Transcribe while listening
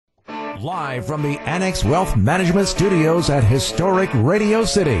Live from the Annex Wealth Management Studios at historic Radio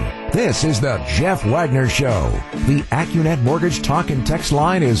City, this is the Jeff Wagner Show. The AccuNet Mortgage Talk and Text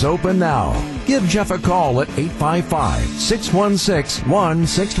line is open now. Give Jeff a call at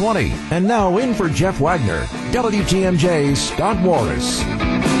 855-616-1620. And now in for Jeff Wagner, WTMJ's Scott Warras.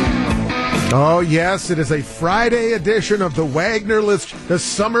 Oh, yes, it is a Friday edition of the Wagner List. The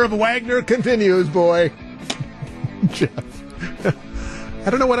summer of Wagner continues, boy. Jeff. I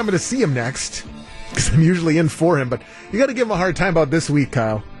don't know when I'm going to see him next, because I'm usually in for him, but you got to give him a hard time about this week,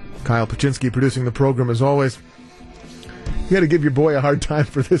 Kyle. Kyle Paczynski producing the program as always. You got to give your boy a hard time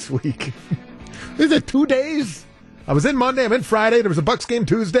for this week. Is it 2 days? I was in Monday, I'm in Friday, there was a Bucks game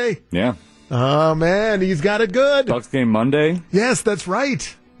Tuesday. Yeah. Oh, man, he's got it good. Bucks game Monday? Yes, that's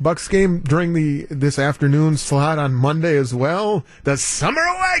right. Bucks game during this afternoon slot on Monday as well. The summer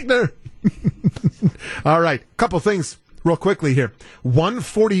of Wagner. All right, couple things real quickly here.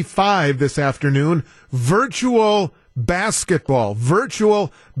 1:45 this afternoon, virtual basketball. Got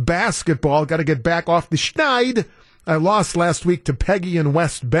to get back off the schneid. I lost last week to Peggy in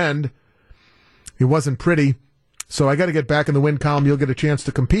West Bend. It wasn't pretty. So I got to get back in the win column. You'll get a chance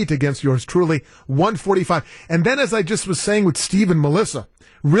to compete against yours truly. 1:45. And then, as I just was saying with Steve and Melissa,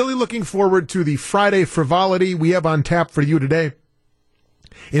 really looking forward to the Friday frivolity we have on tap for you today.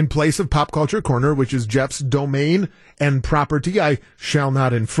 In place of Pop Culture Corner, which is Jeff's domain and property, I shall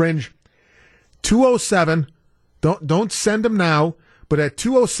not infringe. 207, don't send them now, but at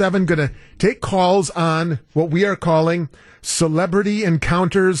 207, going to take calls on what we are calling celebrity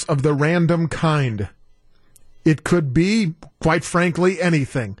encounters of the random kind. It could be, quite frankly,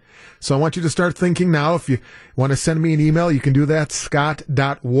 anything. So I want you to start thinking now. If you want to send me an email, you can do that,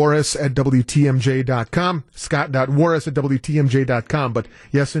 scott.warras@wtmj.com, scott.warras@wtmj.com. But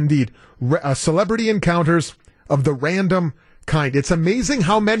yes, indeed, celebrity encounters of the random kind. It's amazing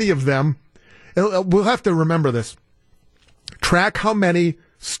how many of them, we'll have to remember this, track how many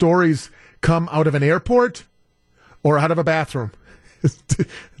stories come out of an airport or out of a bathroom.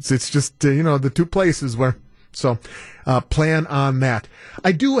 It's just, the two places where... So, plan on that.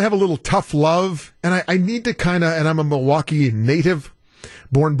 I do have a little tough love, and I need to and I'm a Milwaukee native,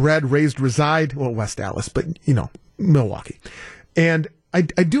 born, bred, raised, reside, West Dallas, but, Milwaukee. And I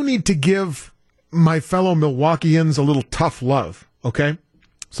do need to give my fellow Milwaukeeans a little tough love, okay?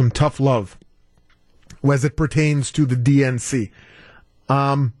 Some tough love as it pertains to the DNC.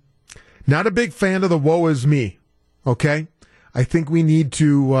 Not a big fan of the woe is me, okay? I think we need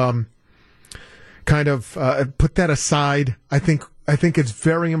to... put that aside. I think it's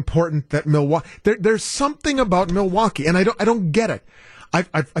very important that Milwaukee. There's something about Milwaukee, and I don't get it.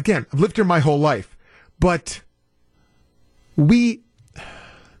 I've lived here my whole life, but it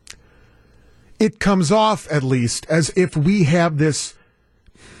comes off at least as if we have this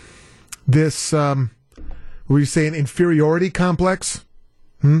what do you say, an inferiority complex,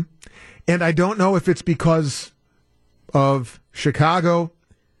 and I don't know if it's because of Chicago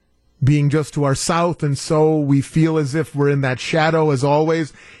being just to our south, and so we feel as if we're in that shadow as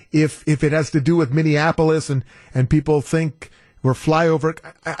always. If it has to do with Minneapolis and people think we're flyover,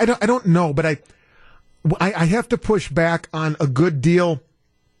 I don't know, but I have to push back on a good deal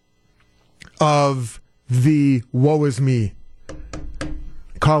of the woe is me.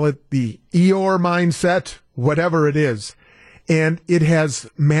 Call it the Eeyore mindset, whatever it is. And it has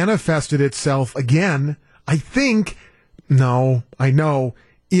manifested itself again, I know,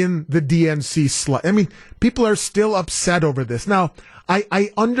 in the DNC slut. I mean, people are still upset over this. Now,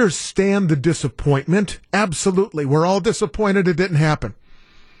 I understand the disappointment. Absolutely. We're all disappointed it didn't happen.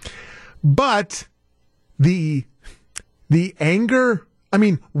 But the anger,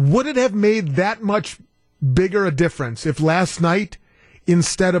 would it have made that much bigger a difference if last night,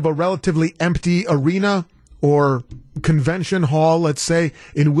 instead of a relatively empty arena or convention hall, let's say,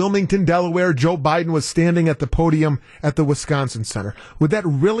 in Wilmington, Delaware, Joe Biden was standing at the podium at the Wisconsin Center? Would that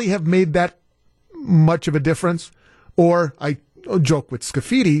really have made that much of a difference? Or, I joke with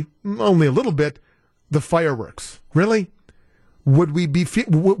Scafidi, only a little bit, the fireworks. Really? Would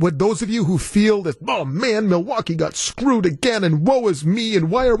those of you who feel that, oh man, Milwaukee got screwed again, and woe is me, and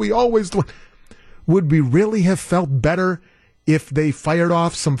why are we always doing... Would we really have felt better if they fired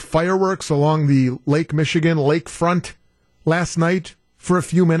off some fireworks along the Lake Michigan lakefront last night for a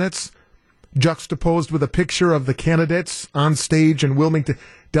few minutes, juxtaposed with a picture of the candidates on stage in Wilmington,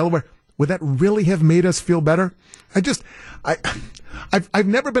 Delaware? Would that really have made us feel better? I've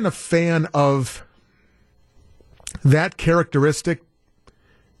never been a fan of that characteristic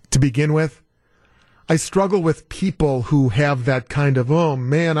to begin with. I struggle with people who have that kind of, oh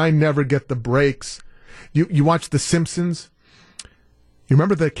man, I never get the breaks. You watch The Simpsons. You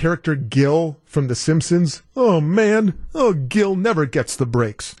remember the character Gil from The Simpsons? Oh, man. Oh, Gil never gets the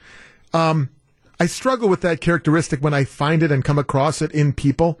breaks. I struggle with that characteristic when I find it and come across it in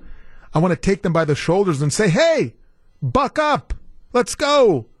people. I want to take them by the shoulders and say, hey, buck up. Let's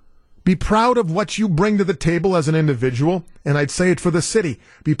go. Be proud of what you bring to the table as an individual. And I'd say it for the city.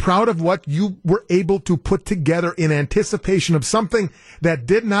 Be proud of what you were able to put together in anticipation of something that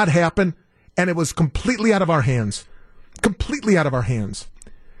did not happen, and it was completely out of our hands. Completely out of our hands.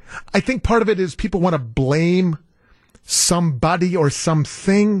 I think part of it is people want to blame somebody or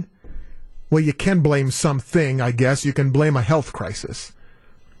something. Well, you can blame something, I guess. You can blame a health crisis.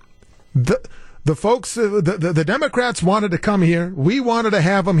 The folks, the Democrats wanted to come here. We wanted to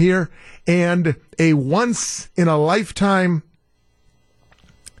have them here. And a once-in-a-lifetime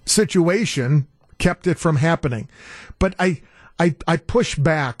situation kept it from happening. But I push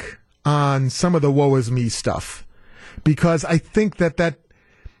back on some of the woe is me stuff. Because I think that,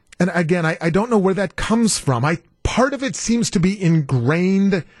 and again, I don't know where that comes from. Part of it seems to be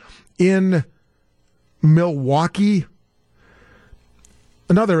ingrained in Milwaukee.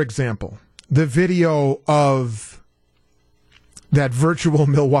 Another example, the video of that virtual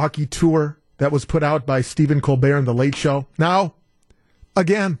Milwaukee tour that was put out by Stephen Colbert in The Late Show. Now,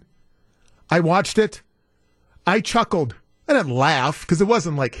 again, I watched it. I chuckled. I didn't laugh because it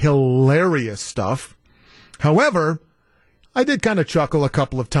wasn't like hilarious stuff. However, I did kind of chuckle a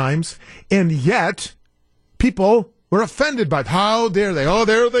couple of times, and yet people were offended by it. How dare they? Oh,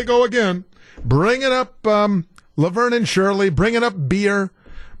 there they go again. Bringing up Laverne and Shirley, bringing up beer,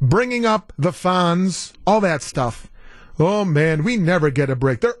 bringing up the Fonz, all that stuff. Oh, man, we never get a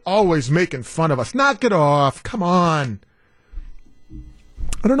break. They're always making fun of us. Knock it off. Come on.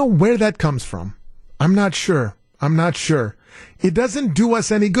 I don't know where that comes from. I'm not sure. It doesn't do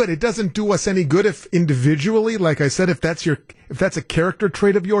us any good. It doesn't do us any good if individually, like I said, if that's a character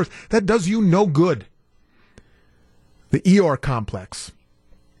trait of yours, that does you no good. The Eeyore complex.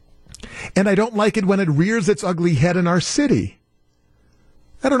 And I don't like it when it rears its ugly head in our city.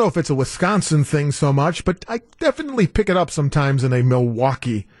 I don't know if it's a Wisconsin thing so much, but I definitely pick it up sometimes in a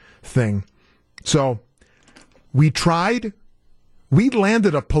Milwaukee thing. So, we tried. We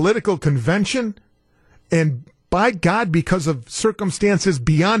landed a political convention, and by God, because of circumstances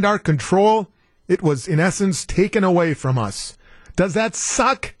beyond our control, it was, in essence, taken away from us. Does that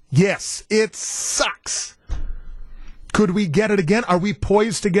suck? Yes, it sucks. Could we get it again? Are we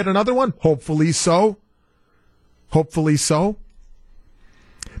poised to get another one? Hopefully so. Hopefully so.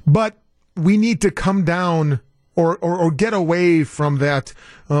 But we need to come down or get away from that,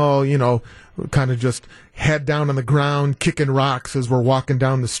 kind of just head down on the ground, kicking rocks as we're walking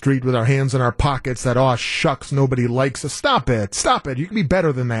down the street with our hands in our pockets that, oh, shucks, nobody likes us. Stop it. You can be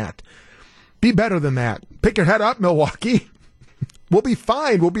better than that. Be better than that. Pick your head up, Milwaukee. We'll be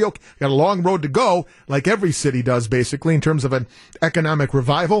fine. We'll be okay. Got a long road to go, like every city does, basically, in terms of an economic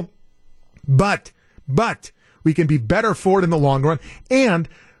revival. But we can be better for it in the long run. And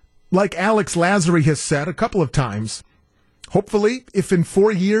like Alex Lazary has said a couple of times, hopefully, if in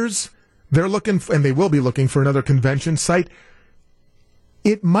 4 years they're looking, and they will be looking for another convention site,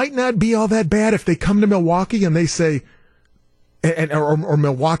 it might not be all that bad if they come to Milwaukee and they say, or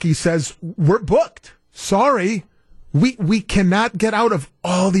Milwaukee says, we're booked. Sorry. We cannot get out of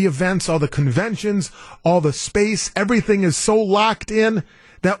all the events, all the conventions, all the space. Everything is so locked in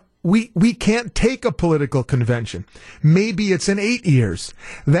that we can't take a political convention. Maybe it's in 8 years.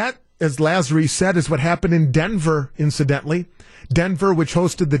 That, as Lazary said, is what happened in Denver, incidentally. Denver, which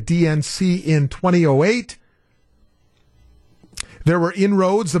hosted the DNC in 2008. There were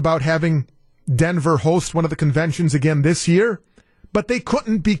inroads about having Denver host one of the conventions again this year, but they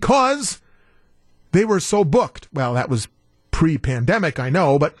couldn't because they were so booked. Well, that was pre-pandemic, I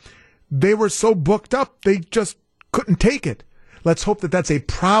know, but they were so booked up, they just couldn't take it. Let's hope that that's a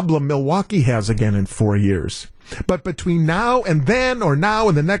problem Milwaukee has again in 4 years. But between now and then, or now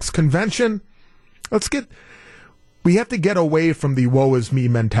and the next convention, we have to get away from the woe is me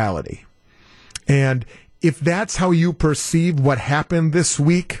mentality. And if that's how you perceive what happened this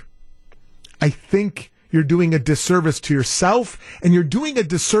week, I think you're doing a disservice to yourself, and you're doing a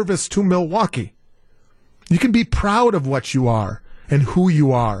disservice to Milwaukee. You can be proud of what you are and who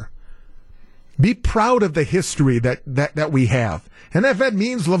you are. Be proud of the history that we have. And if that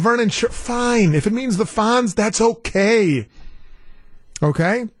means Laverne and Shirley, fine. If it means the Fonz, that's okay.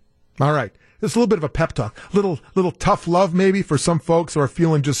 Okay? All right. Just a little bit of a pep talk. Little tough love maybe for some folks who are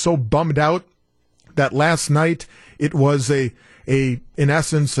feeling just so bummed out that last night it was in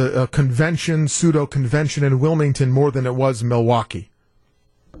essence, a convention, pseudo-convention in Wilmington more than it was Milwaukee.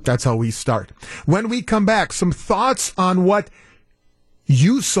 That's how we start. When we come back, some thoughts on what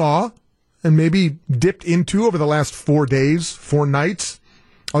you saw and maybe dipped into over the last 4 days, 4 nights.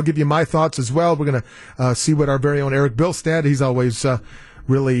 I'll give you my thoughts as well. We're going to see what our very own Eric Bilstad, he's always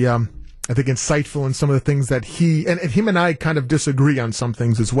really, I think, insightful in some of the things that him and I kind of disagree on some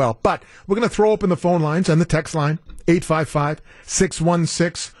things as well. But we're going to throw open the phone lines and the text line,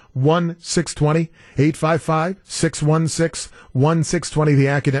 855-616-1620, 855-616-1620, the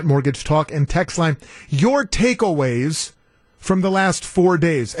AccuNet Mortgage Talk and text line. Your takeaways from the last 4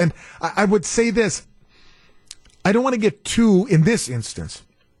 days. And I would say this, I don't want to get too, in this instance,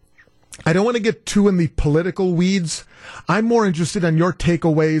 I don't want to get too in the political weeds. I'm more interested in your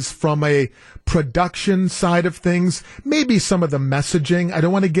takeaways from a production side of things, maybe some of the messaging. I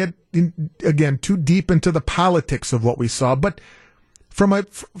don't want to get, again, too deep into the politics of what we saw, but from a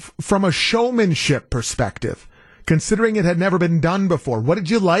showmanship perspective, considering it had never been done before, what did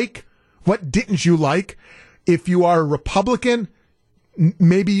you like? What didn't you like? If you are a Republican,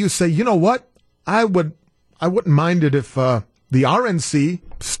 maybe you say, you know what? I wouldn't mind it if the RNC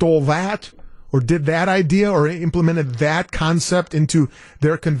stole that or did that idea or implemented that concept into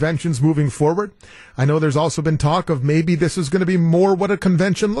their conventions moving forward. I know there's also been talk of maybe this is going to be more what a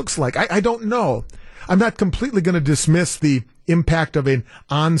convention looks like. I don't know. I'm not completely going to dismiss the impact of an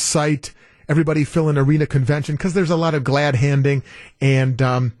on-site, everybody fill an arena convention, because there's a lot of glad handing and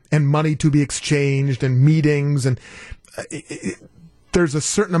money to be exchanged and meetings, and there's a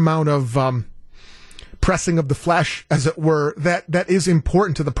certain amount of pressing of the flesh, as it were, that is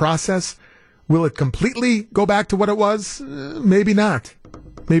important to the process. Will it completely go back to what it was? Maybe not.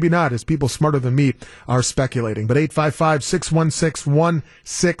 Maybe not, as people smarter than me are speculating. But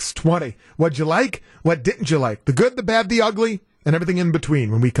 855-616-1620. What'd you like? What didn't you like? The good, the bad, the ugly, and everything in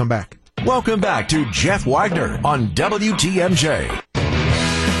between when we come back. Welcome back to Jeff Wagner on WTMJ.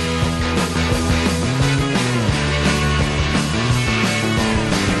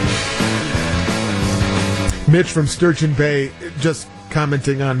 Mitch from Sturgeon Bay just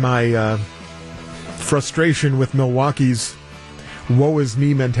commenting on my frustration with Milwaukee's woe is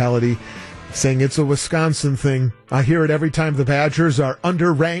me mentality, saying it's a Wisconsin thing. I hear it every time the Badgers are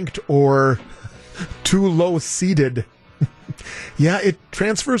underranked or too low seeded. Yeah, it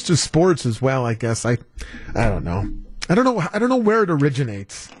transfers to sports as well, I guess. I don't know. I don't know where it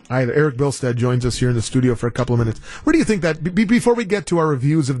originates. Either. Eric Bilstad joins us here in the studio for a couple of minutes. Where do you think that, before we get to our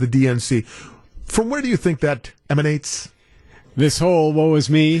reviews of the DNC, from where do you think that emanates? This whole woe is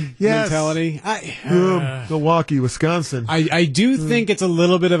me mentality? Milwaukee, Wisconsin. I do think it's a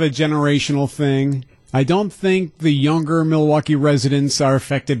little bit of a generational thing. I don't think the younger Milwaukee residents are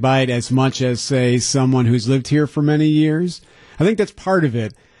affected by it as much as, say, someone who's lived here for many years. I think that's part of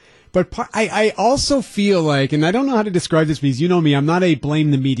it. But I also feel like, and I don't know how to describe this because you know me, I'm not a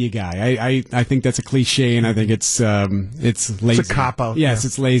blame the media guy. I think that's a cliche, and I think it's lazy. It's a cop-out. Yes,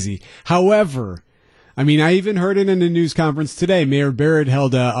 it's lazy. However, I mean, I even heard it in a news conference today. Mayor Barrett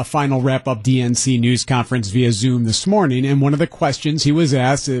held a final wrap-up DNC news conference via Zoom this morning, and one of the questions he was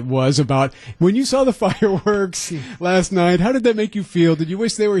asked was about, when you saw the fireworks last night, how did that make you feel? Did you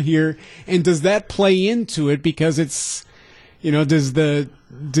wish they were here? And does that play into it? Because it's, you know, do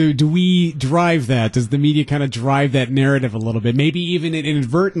we drive that? Does the media kind of drive that narrative a little bit? Maybe even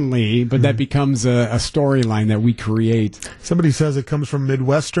inadvertently, but that becomes a storyline that we create. Somebody says it comes from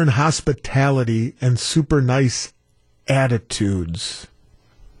Midwestern hospitality and super nice attitudes.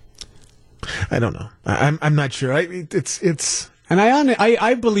 I don't know. I'm not sure. It's. And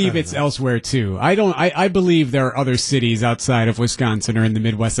I believe it's elsewhere too. I believe there are other cities outside of Wisconsin or in the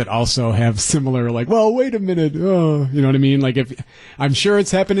Midwest that also have similar, like, well, wait a minute. Oh, you know what I mean? Like, I'm sure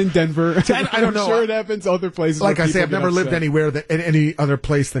it's happened in Denver. I don't know. I'm sure it happens other places. Like I say, I've never lived anywhere in any other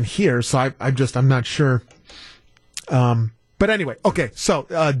place than here, so I'm not sure. But anyway, okay, so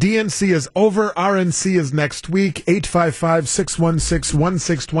DNC is over, RNC is next week,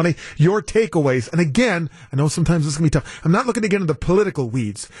 855-616-1620, your takeaways. And again, I know sometimes this is going to be tough. I'm not looking to get into the political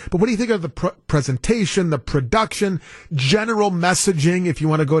weeds, but what do you think of the presentation, the production, general messaging? If you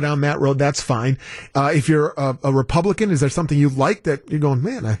want to go down that road, that's fine. If you're a Republican, is there something you like that you're going,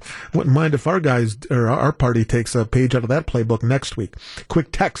 man, I wouldn't mind if our guys, or our party takes a page out of that playbook next week?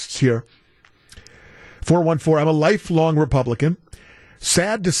 Quick texts here. 414, I'm a lifelong Republican.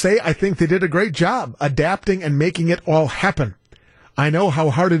 Sad to say, I think they did a great job adapting and making it all happen. I know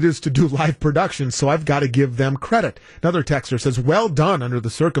how hard it is to do live production, so I've got to give them credit. Another texter says, well done under the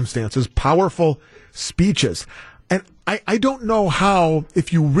circumstances, powerful speeches. And I don't know how,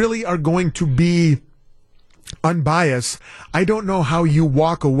 if you really are going to be unbiased, I don't know how you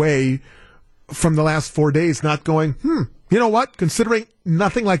walk away from the last 4 days not going, You know what? Considering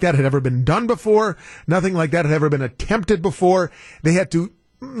nothing like that had ever been done before, nothing like that had ever been attempted before, they had to,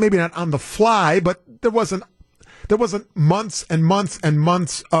 maybe not on the fly, but there wasn't months and months and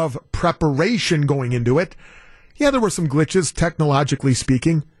months of preparation going into it. Yeah, there were some glitches, technologically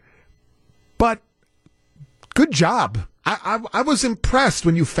speaking, but good job. I was impressed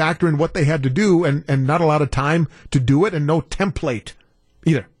when you factor in what they had to do and not a lot of time to do it and no template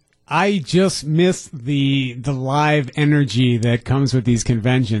either. I just miss the live energy that comes with these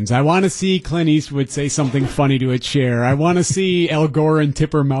conventions. I want to see Clint Eastwood say something funny to a chair. I want to see Al Gore and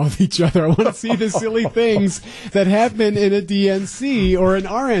Tipper mouth each other. I want to see the silly things that happen in a DNC or an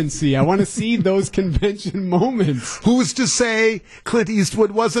RNC. I want to see those convention moments. Who's to say Clint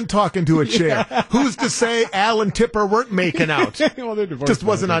Eastwood wasn't talking to a chair? Yeah. Who's to say Al and Tipper weren't making out? Well, they're divorced. Just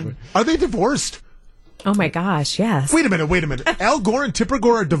wasn't on. Are they divorced? Oh, my gosh, yes. Wait a minute. Al Gore and Tipper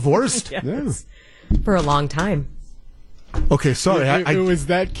Gore are divorced? Yes. Yeah. For a long time. Okay, sorry. It was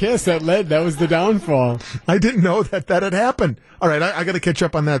that kiss that was the downfall. I didn't know that had happened. All right, I got to catch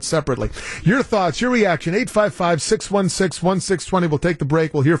up on that separately. Your thoughts, your reaction, 855-616-1620. We'll take the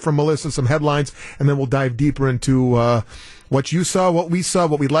break. We'll hear from Melissa, some headlines, and then we'll dive deeper into what you saw, what we saw,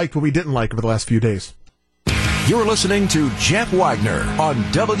 what we liked, what we didn't like over the last few days. You're listening to Jeff Wagner on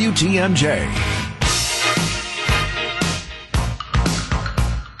WTMJ.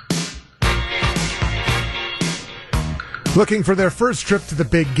 Looking for their first trip to the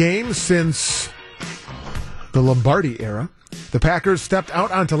big game since the Lombardi era, the Packers stepped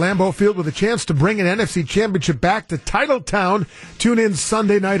out onto Lambeau Field with a chance to bring an NFC championship back to Titletown. Tune in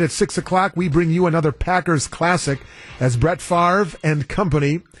Sunday night at 6 o'clock. We bring you another Packers classic as Brett Favre and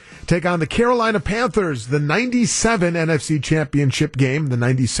company take on the Carolina Panthers, the 97 NFC championship game, the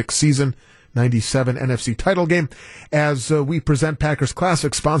 96 season 97 NFC title game, as we present Packers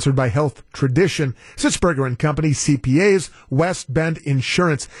Classic, sponsored by Health Tradition, Sitzberger and Company, CPAs, West Bend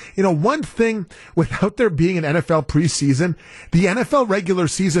Insurance. You know, one thing, without there being an NFL preseason, the NFL regular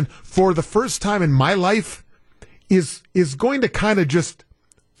season, for the first time in my life, is going to kind of just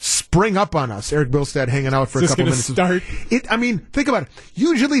spring up on us. Eric Bilstad hanging out for a couple minutes. Start? Think about it.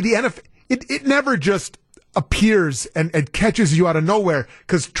 Usually the NFL, it never just appears and catches you out of nowhere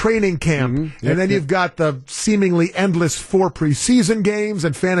because training camp, and then you've got the seemingly endless 4 preseason games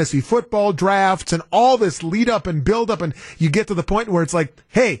and fantasy football drafts and all this lead up and build up, and you get to the point where it's like,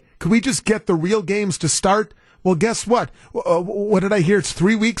 hey, could we just get the real games to start? Well, guess what? What did I hear? It's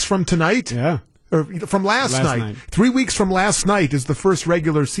 3 weeks from tonight? Yeah. Or from last night. 3 weeks from last night is the first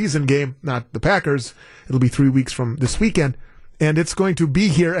regular season game, not the Packers. It'll be 3 weeks from this weekend. And it's going to be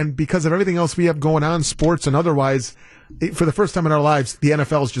here, and because of everything else we have going on, sports and otherwise, for the first time in our lives, the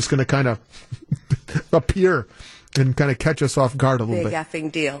NFL is just going to kind of appear and kind of catch us off guard a little bit. Big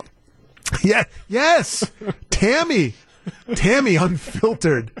effing deal. Yeah, yes, Tammy,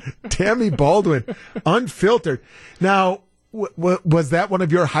 unfiltered. Tammy Baldwin, unfiltered. Now, was that one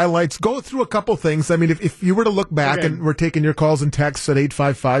of your highlights? Go through a couple things. I mean, if you were to look back, and we're taking your calls and texts at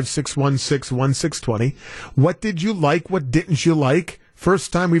 855-616-1620, what did you like? What didn't you like?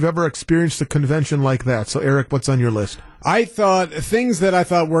 First time we've ever experienced a convention like that. So, Eric, what's on your list? I thought things that I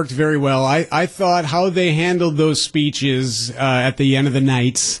thought worked very well. I thought how they handled those speeches at the end of the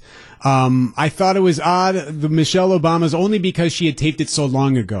nights. I thought it was odd, the Michelle Obama's, only because she had taped it so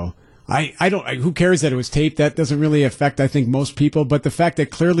long ago. Who cares that it was taped? That doesn't really affect, I think, most people. But the fact that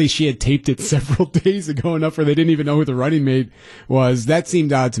clearly she had taped it several days ago, enough where they didn't even know who the running mate was, that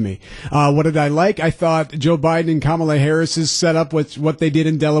seemed odd to me. What did I like? I thought Joe Biden and Kamala Harris's setup, what they did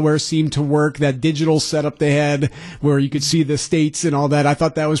in Delaware, seemed to work. That digital setup they had, where you could see the states and all that, I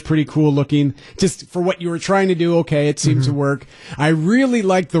thought that was pretty cool looking. Just for what you were trying to do, okay, it seemed to work. I really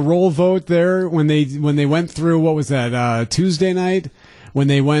liked the roll vote there when they went through, what was that, Tuesday night? When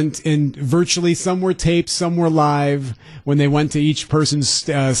they went in, virtually some were taped, some were live, when they went to each person's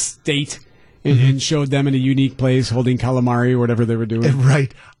state and showed them in a unique place, holding calamari or whatever they were doing.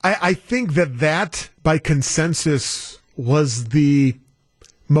 Right. I think that by consensus was the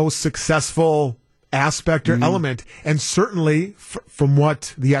most successful aspect or element, and certainly from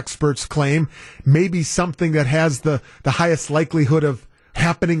what the experts claim, maybe something that has the highest likelihood of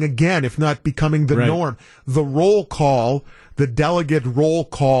happening again, if not becoming the norm. The roll call, the delegate roll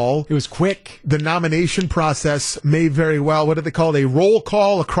call. It was quick. The nomination process may very well, what do they call it? A roll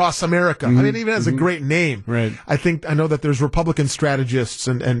call across America. I mean, it even has a great name. Right. I know that there's Republican strategists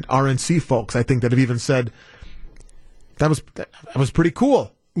and RNC folks, I think, that have even said that was pretty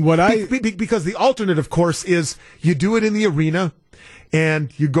cool. Because the alternate, of course, is you do it in the arena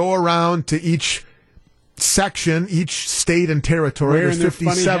and you go around to each section, each state and territory. Wearing There's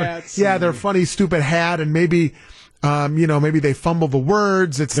 57. Their funny hats their funny, stupid hat, and maybe Maybe they fumble the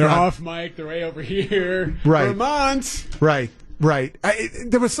words. They're off mic. They're way over here. Right. Vermont. Right.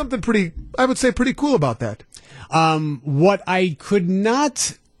 There was something pretty cool about that. What I could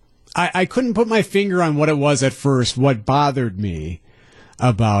not, I couldn't put my finger on what it was at first, what bothered me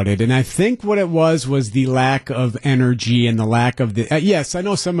about it. And I think what it was the lack of energy and the lack of yes, I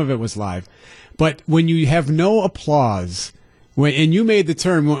know some of it was live, but when you have no applause, and you made the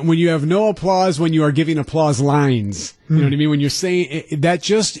term, when you have no applause, when you are giving applause lines, you know what I mean? When you're saying that,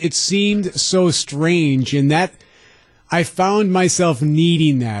 it seemed so strange, and that I found myself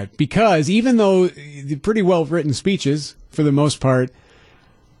needing that, because even though the pretty well written speeches, for the most part,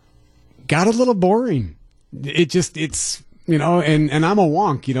 got a little boring. It's and I'm a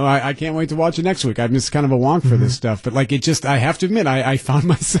wonk, I can't wait to watch it next week. I'm just kind of a wonk for this stuff. But I have to admit, I found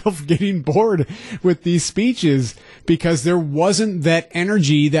myself getting bored with these speeches because there wasn't that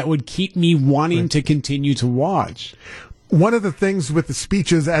energy that would keep me wanting to continue to watch. One of the things with the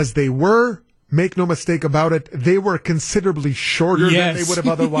speeches as they were, make no mistake about it, they were considerably shorter than they would have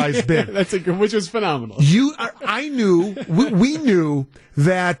otherwise been. Which was phenomenal. We knew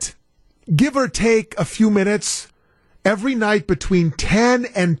that, give or take a few minutes, every night between 10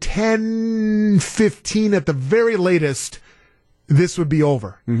 and 10:15 at the very latest, this would be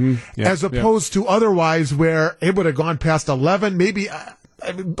over. Mm-hmm. As opposed to otherwise where it would have gone past 11, maybe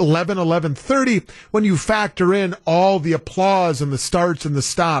 11:30, when you factor in all the applause and the starts and the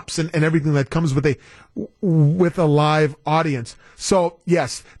stops and everything that comes with a live audience. So,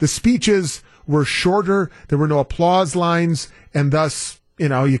 yes, the speeches were shorter. There were no applause lines, and thus,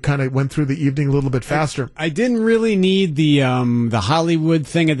 you kind of went through the evening a little bit faster. I didn't really need the Hollywood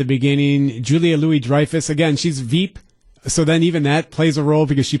thing at the beginning. Julia Louis-Dreyfus, again, she's Veep. So then even that plays a role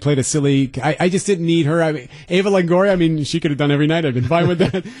because she played a silly... I just didn't need her. Ava Longoria, she could have done every night. I've been fine with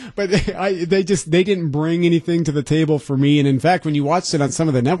that. But they didn't bring anything to the table for me. And in fact, when you watched it on some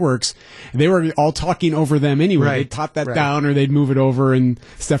of the networks, they were all talking over them anyway. Right. They'd top that down or they'd move it over and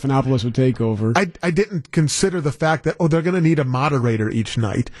Stephanopoulos would take over. I didn't consider the fact that, they're going to need a moderator each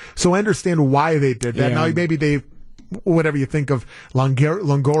night. So I understand why they did that. Yeah. Now maybe they... Whatever you think of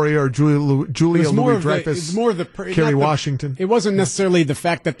Longoria or Julia Louis-Dreyfus, Kerry Washington. It wasn't necessarily the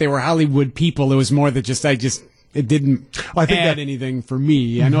fact that they were Hollywood people. It was more that it didn't add anything for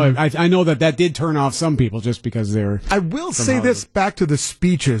me. Mm-hmm. I know that did turn off some people just because they're. I will say Hollywood. This back to the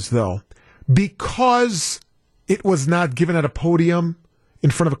speeches though, because it was not given at a podium in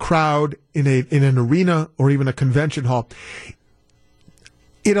front of a crowd in an arena or even a convention hall.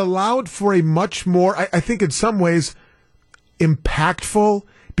 It allowed for a much more, I think in some ways, impactful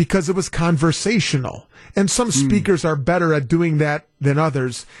because it was conversational. And some speakers are better at doing that than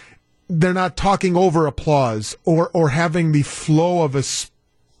others. They're not talking over applause or having the flow of a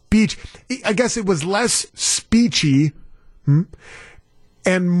speech. I guess it was less speechy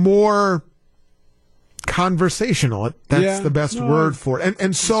and more conversational. That's the best word for it.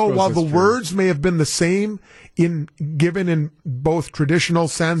 And so while the words may have been the same given in both traditional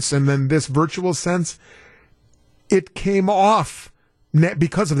sense and then this virtual sense, it came off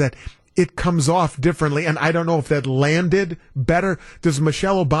because of that. It comes off differently, and I don't know if that landed better. Does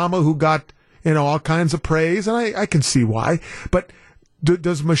Michelle Obama, who got all kinds of praise, and I can see why, but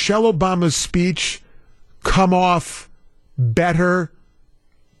does Michelle Obama's speech come off better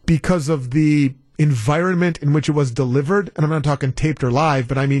because of the environment in which it was delivered? And I'm not talking taped or live,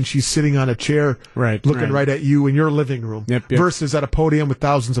 but I mean she's sitting on a chair looking right at you in your living room versus at a podium with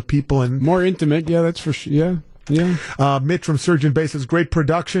thousands of people. And more intimate, that's for sure. Yeah. Mitch from Surgeon Bay says, great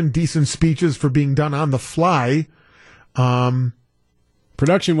production, decent speeches for being done on the fly.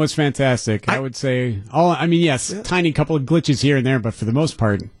 Production was fantastic. I would say, tiny couple of glitches here and there, but for the most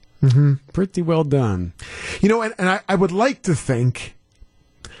part, pretty well done. And I would like to think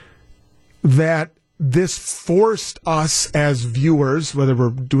that this forced us as viewers, whether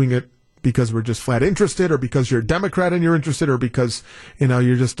we're doing it because we're just flat interested or because you're a Democrat and you're interested or because,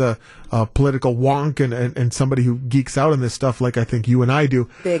 you're just a political wonk and somebody who geeks out on this stuff like I think you and I do.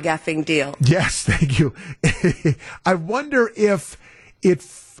 Big effing deal. Yes, thank you. I wonder if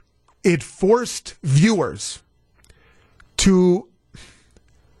it forced viewers to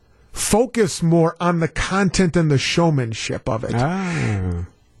focus more on the content and the showmanship of it.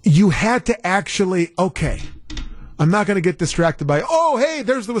 You had to actually, I'm not going to get distracted by, hey,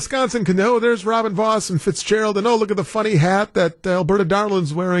 there's the Wisconsin canoe, there's Robin Voss and Fitzgerald, and look at the funny hat that Alberta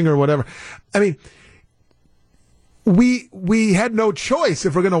Darlin's wearing or whatever. I mean, we had no choice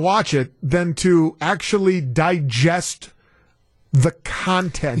if we're going to watch it than to actually digest the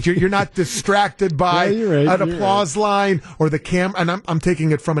content. You're not distracted by an applause line or the camera. And I'm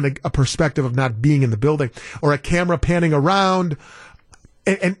taking it from a perspective of not being in the building or a camera panning around.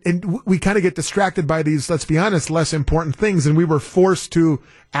 And we kind of get distracted by these, let's be honest, less important things. And we were forced to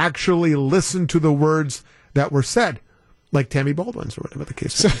actually listen to the words that were said, like Tammy Baldwin's or whatever the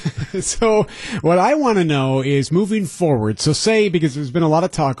case is. So what I want to know is moving forward. So say, because there's been a lot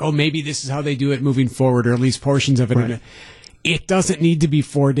of talk, maybe this is how they do it moving forward, or at least portions of it. Right. It doesn't need to be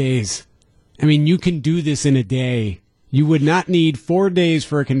 4 days. I mean, you can do this in a day. You would not need 4 days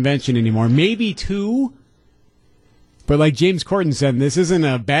for a convention anymore. Maybe 2. But like James Corden said, this isn't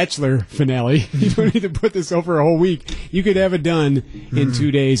a Bachelor finale. You don't need to put this over a whole week. You could have it done in 2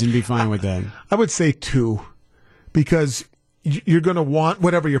 days and be fine with that. I would say 2, because you're going to want,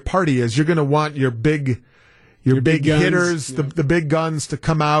 whatever your party is, you're going to want your big hitters, the big guns to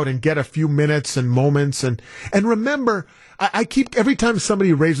come out and get a few minutes and moments. And remember, I keep, every time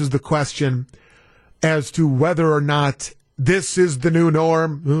somebody raises the question as to whether or not this is the new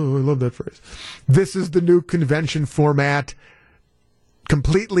norm. Oh, I love that phrase. This is the new convention format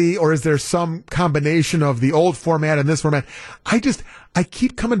completely, or is there some combination of the old format and this format? I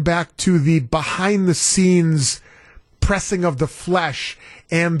keep coming back to the behind the scenes pressing of the flesh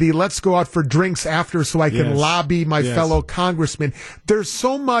and the let's go out for drinks after so I can lobby my fellow congressmen. There's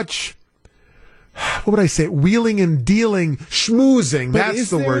so much, what would I say, wheeling and dealing, schmoozing. But that's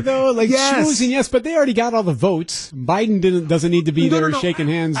the word. Though? Like schmoozing, yes, but they already got all the votes. Biden doesn't need to be there shaking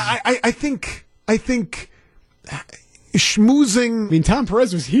hands. I think schmoozing. I mean, Tom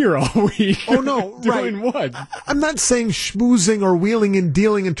Perez was here all week. Oh no, doing right. what? I'm not saying schmoozing or wheeling and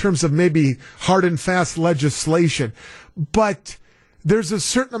dealing in terms of maybe hard and fast legislation, but there's a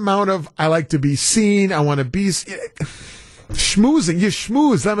certain amount of I like to be seen. I want to be. Schmoozing, you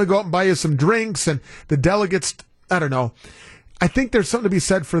schmooze. Let me go out and buy you some drinks, and the delegates. I don't know. I think there's something to be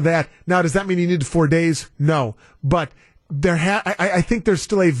said for that. Now, does that mean you need 4 days? No, but I think there's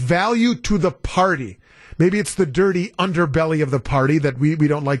still a value to the party. Maybe it's the dirty underbelly of the party that we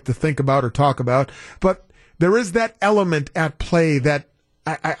don't like to think about or talk about, but there is that element at play that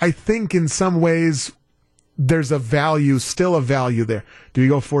I think in some ways there's still a value there. Do you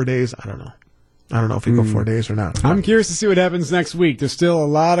go 4 days? I don't know. I don't know if you go 4 days or not. I'm curious to see what happens next week. There's still a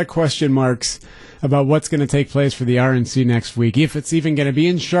lot of question marks about what's going to take place for the RNC next week. If it's even going to be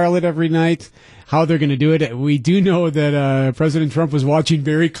in Charlotte every night, how they're going to do it. We do know that President Trump was watching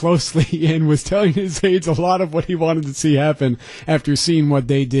very closely and was telling his aides a lot of what he wanted to see happen after seeing what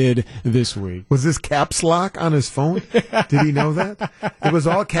they did this week. Was this caps lock on his phone? Did he know that? It was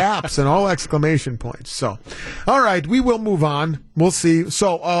all caps and all exclamation points. So, all right, we will move on. We'll see.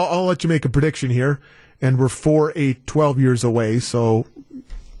 So I'll let you make a prediction here. And we're 12 years away, so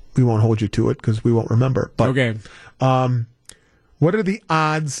we won't hold you to it because we won't remember. But, okay. What are the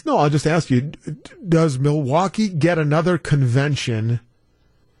odds? No, I'll just ask you, does Milwaukee get another convention?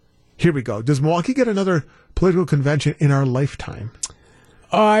 Here we go. Does Milwaukee get another political convention in our lifetime?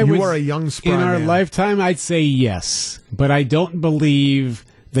 You are a young spry in our man. lifetime, I'd say yes. But I don't believe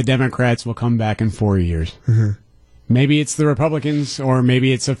the Democrats will come back in 4 years. Mm-hmm. Maybe it's the Republicans, or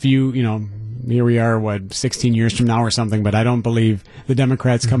maybe it's a few, here we are, 16 years from now or something, but I don't believe the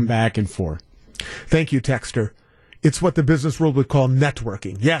Democrats come back in 4. Thank you, Texter. It's what the business world would call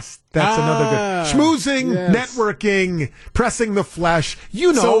networking. Yes, that's another good. Schmoozing, networking, pressing the flesh.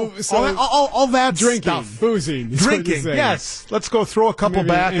 All that drinking, stuff. Boozing. Drinking, yes. Let's go throw a couple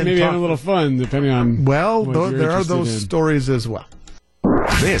back and maybe talk. have a little fun, depending on there are those stories as well.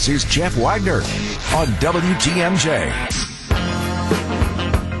 This is Jeff Wagner on WTMJ.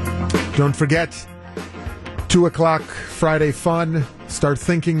 Don't forget, 2 o'clock Friday fun. Start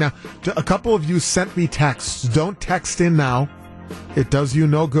thinking now. A couple of you sent me texts. Don't text in now. It does you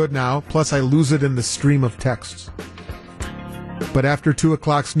no good now. Plus, I lose it in the stream of texts. But after 2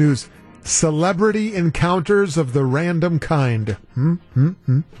 o'clock's news, celebrity encounters of the random kind.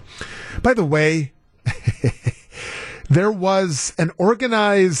 By the way, there was an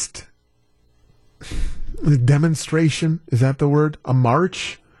organized demonstration. Is that the word? A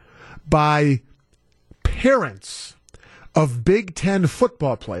march by parents of Big Ten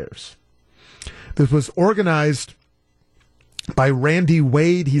football players. This was organized by Randy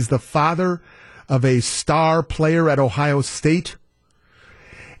Wade. He's the father of a star player at Ohio State.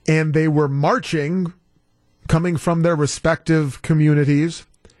 And they were marching, coming from their respective communities.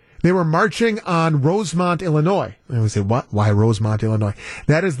 They were marching on Rosemont, Illinois. And we say, what? Why Rosemont, Illinois?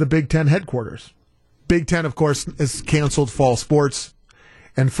 That is the Big Ten headquarters. Big Ten, of course, has canceled fall sports.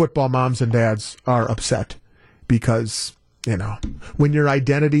 And football moms and dads are upset because, when your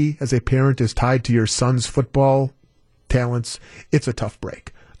identity as a parent is tied to your son's football talents, it's a tough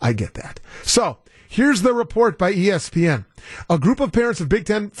break. I get that. So, here's the report by ESPN. A group of parents of Big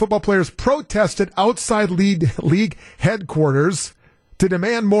Ten football players protested outside league headquarters to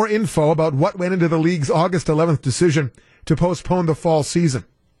demand more info about what went into the league's August 11th decision to postpone the fall season.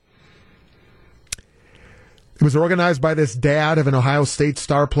 It was organized by this dad of an Ohio State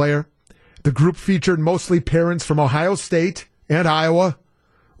star player. The group featured mostly parents from Ohio State and Iowa,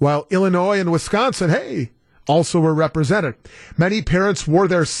 while Illinois and Wisconsin, also were represented. Many parents wore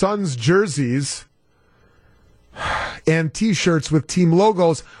their sons' jerseys and T-shirts with team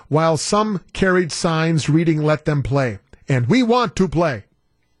logos, while some carried signs reading, "Let them play." And "We want to play."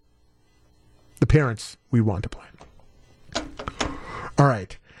 The parents, we want to play. All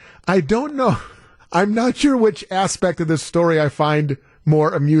right. I don't know. I'm not sure which aspect of this story I find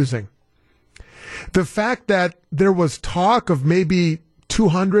more amusing. The fact that there was talk of maybe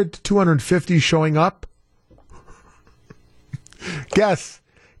 200 to 250 showing up. Guess.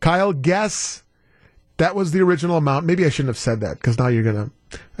 Kyle, guess. That was the original amount. Maybe I shouldn't have said that because now I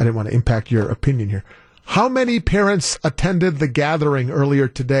didn't want to impact your opinion here. How many parents attended the gathering earlier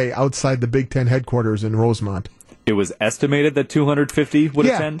today outside the Big Ten headquarters in Rosemont? It was estimated that 250 would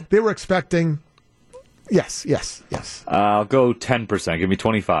attend? They were expecting... Yes. I'll go 10%. Give me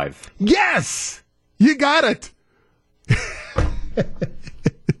 25. Yes! You got it!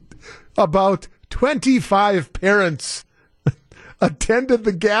 About 25 parents attended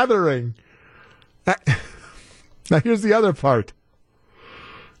the gathering. Now here's the other part.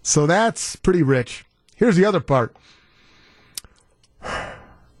 So that's pretty rich. Here's the other part.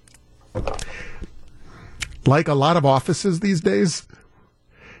 Like a lot of offices these days,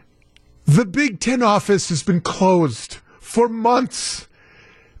 the Big Ten office has been closed for months.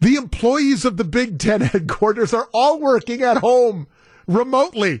 The employees of the Big Ten headquarters are all working at home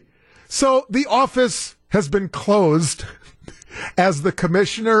remotely. So the office has been closed as the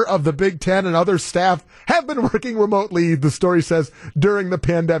commissioner of the Big Ten and other staff have been working remotely, the story says, during the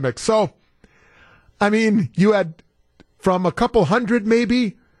pandemic. So, I mean, you had from a couple hundred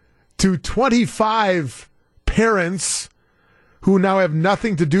maybe to 25 parents who now have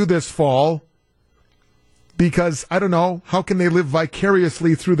nothing to do this fall because, I don't know, how can they live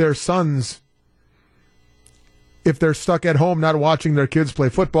vicariously through their sons if they're stuck at home not watching their kids play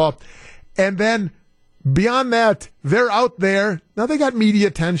football? And then beyond that, they're out there. Now they got media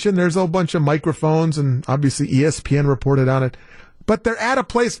attention. There's a whole bunch of microphones and obviously ESPN reported on it. But they're at a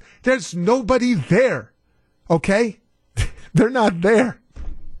place, there's nobody there. Okay? They're not there.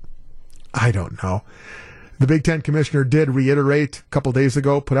 I don't know. The Big Ten commissioner did reiterate a couple days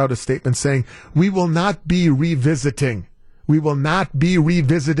ago, put out a statement saying, we will not be revisiting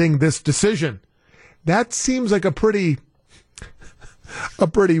this decision. That seems like a pretty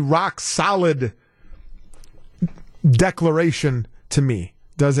rock solid declaration to me.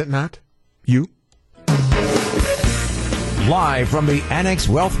 Does it not? You? Live from the Annex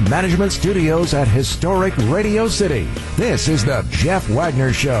Wealth Management Studios at historic Radio City, this is the Jeff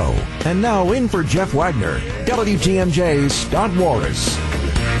Wagner Show. And now in for Jeff Wagner, WTMJ's Scott Warras.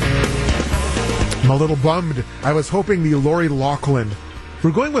 I'm a little bummed. I was hoping the Lori Loughlin.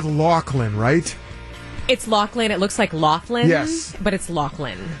 We're going with Loughlin, right? It's Laughlin. It looks like Laughlin. Yes. But it's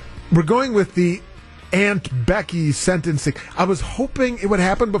Laughlin. We're going with the Aunt Becky sentencing. I was hoping it would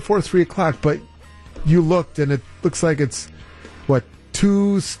happen before 3 o'clock, but you looked and it looks like it's,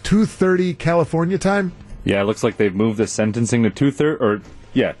 2:30 California time? Yeah, it looks like they've moved the sentencing to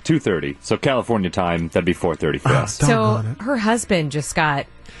 2:30. So California time, that'd be 4:30 for us. So her husband just got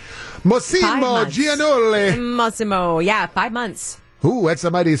Massimo Gianulli. Massimo, 5 months. Ooh, that's a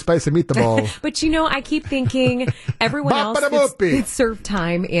mighty spicy meatball. But I keep thinking everyone else that served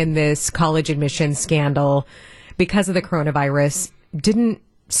time in this college admissions scandal because of the coronavirus didn't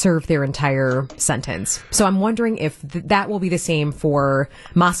serve their entire sentence. So I'm wondering if that will be the same for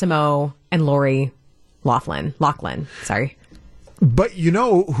Massimo and Lori Loughlin. Sorry. But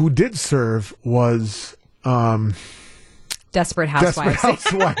who did serve was Desperate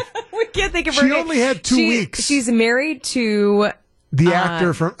Housewives. We can't think of her name. She only had 2 weeks. She's married to the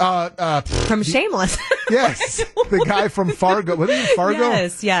actor from Shameless. Yes, the guy from Fargo. Was he Fargo?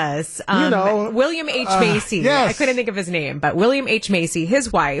 Yes. William H. Macy. Yes. I couldn't think of his name, but William H. Macy,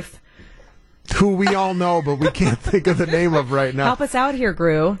 his wife. Who we all know, but we can't think of the name of right now. Help us out here,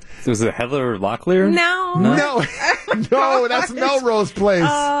 Gru. Was it Heather Locklear? No, that's Melrose Place.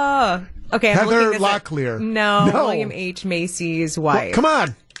 Okay, Heather Locklear. No, William H. Macy's wife. Well, come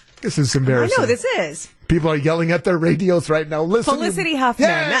on. This is embarrassing. I know, this is. People are yelling at their radios right now. Listen. Felicity Huffman.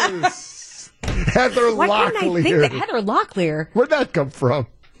 Yes. Heather Locklear. Why couldn't I think that Heather Locklear? Where'd that come from?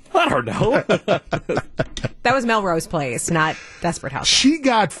 I don't know. That was Melrose Place, not Desperate Housewives. She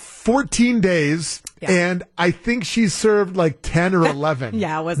got 14 days, Yeah. and I think she served like 10 or 11.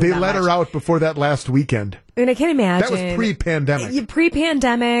 Yeah, it wasn't They that let her much. out before that last weekend. I mean, I can't imagine. That was pre-pandemic.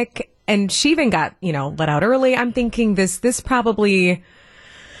 Pre-pandemic, and she even got, let out early. I'm thinking this probably,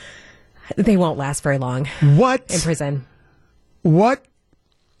 they won't last very long What in prison. What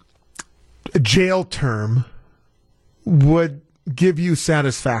jail term would give you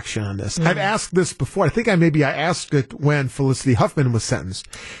satisfaction on this? I've asked this before. I think I asked it when Felicity Huffman was sentenced.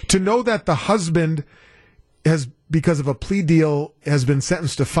 To know that the husband has, because of a plea deal, has been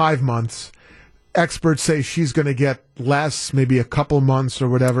sentenced to 5 months. Experts say she's going to get less, maybe a couple months or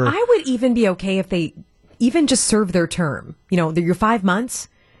whatever. I would even be okay if they even just serve their term. Your 5 months,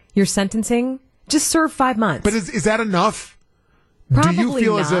 your sentencing, just serve 5 months. But is that enough? Probably Do you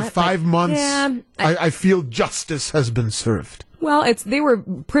feel not, as if 5 months, yeah, I feel justice has been served? Well, they were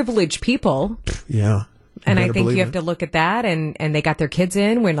privileged people. Yeah. And I think you have to look at that, and they got their kids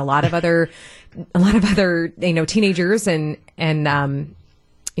in when a lot of other teenagers and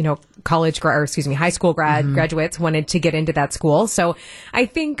high school graduates wanted to get into that school. So I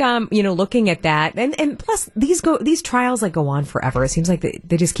think looking at that, and plus these trials go on forever. It seems like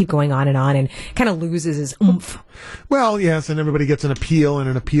they just keep going on and kind of loses its oomph. Well, yes, and everybody gets an appeal and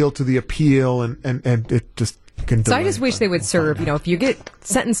an appeal to the appeal, and it just can. So I just wish they would serve. If you get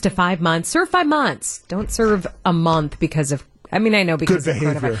sentenced to 5 months, serve 5 months. Don't serve a month because of. I know because good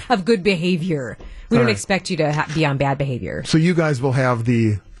behavior. of good behavior. We All don't right. expect you to be on bad behavior. So you guys will have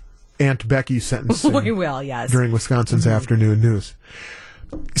the Aunt Becky sentencing. We will, yes. During Wisconsin's afternoon news.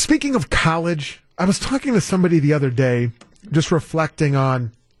 Speaking of college, I was talking to somebody the other day, just reflecting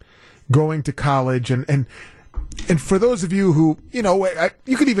on going to college, and for those of you who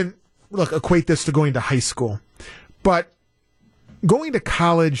you could even equate this to going to high school, but going to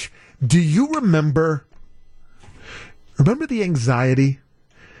college. Do you remember the anxiety,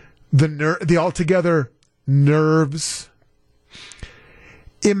 the altogether nerves?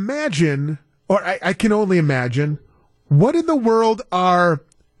 Imagine, or I can only imagine, what in the world are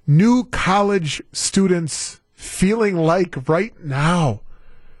new college students feeling like right now?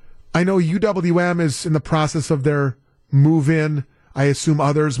 I know UWM is in the process of their move-in. I assume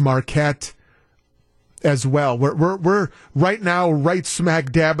others, Marquette, as well. We're right now right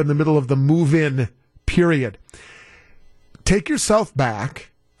smack dab in the middle of the move-in period. Take yourself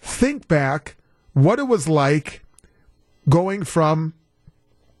back. Think back what it was like going from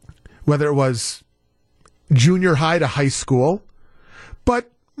whether it was junior high to high school,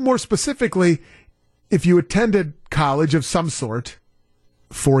 but more specifically, if you attended college of some sort,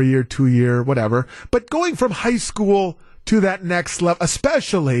 4-year, 2-year, whatever, but going from high school to that next level,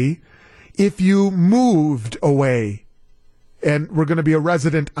 especially if you moved away and were going to be a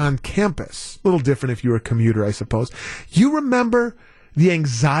resident on campus. A little different if you were a commuter, I suppose. You remember the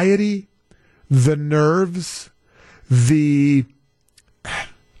anxiety, the nerves, the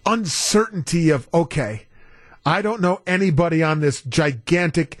uncertainty of, okay, I don't know anybody on this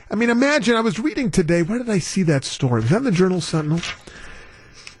gigantic. Imagine, I was reading today, where did I see that story? Was that in the Journal Sentinel?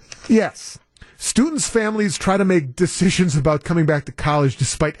 Yes. Students' families try to make decisions about coming back to college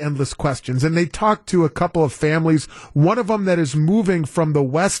despite endless questions. And they talked to a couple of families, one of them that is moving from the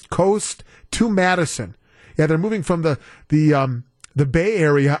West Coast to Madison. Yeah, they're moving from the Bay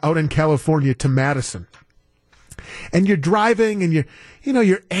Area out in California to Madison. And you're driving and you're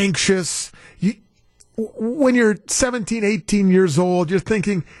anxious. When you're 17, 18 years old, you're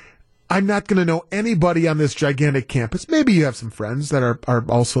thinking, I'm not going to know anybody on this gigantic campus. Maybe you have some friends that are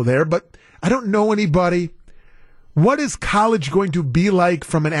also there, but I don't know anybody. What is college going to be like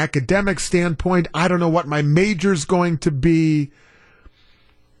from an academic standpoint? I don't know what my major's going to be.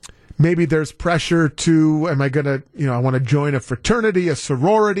 Maybe there's pressure to, am I going to, I want to join a fraternity, a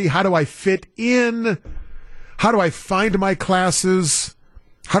sorority. How do I fit in? How do I find my classes?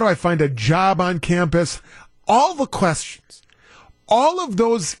 How do I find a job on campus? All the questions, all of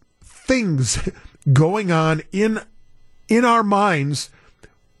those things going on in our minds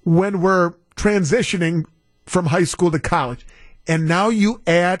when we're transitioning from high school to college. And now you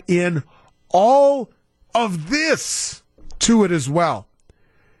add in all of this to it as well.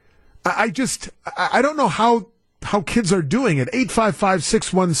 I don't know how kids are doing it.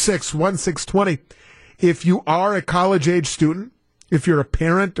 855-616-1620. If you are a college-age student, if you're a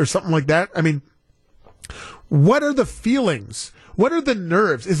parent or something like that, what are the feelings? What are the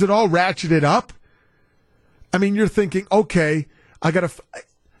nerves? Is it all ratcheted up? You're thinking, okay, I got to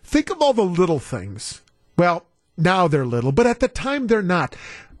think of all the little things. Well, now they're little, but at the time they're not.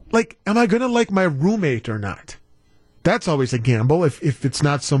 Like, am I going to like my roommate or not? That's always a gamble if it's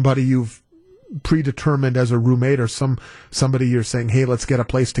not somebody you've predetermined as a roommate or somebody you're saying, hey, let's get a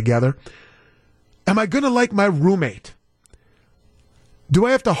place together. Am I going to like my roommate? Do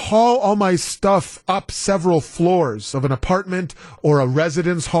I have to haul all my stuff up several floors of an apartment or a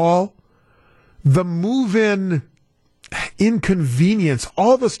residence hall? The move-in inconvenience,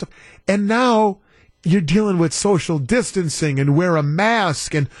 all the stuff. And now you're dealing with social distancing and wear a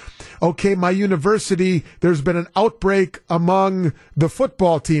mask. And, okay, my university, there's been an outbreak among the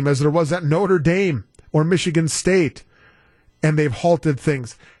football team as there was at Notre Dame or Michigan State, and they've halted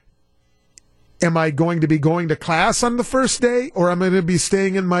things. Am I going to be going to class on the first day, or am I going to be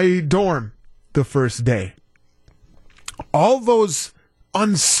staying in my dorm the first day? All those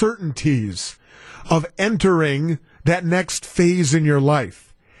uncertainties of entering that next phase in your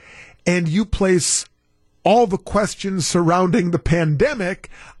life, and you place all the questions surrounding the pandemic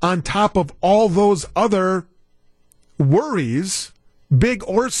on top of all those other worries, big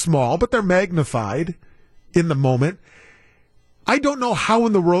or small, but they're magnified in the moment. I don't know how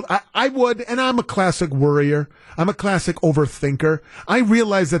in the world I would, and I'm a classic worrier. I'm a classic overthinker. I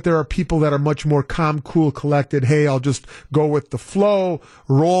realize that there are people that are much more calm, cool, collected. Hey, I'll just go with the flow,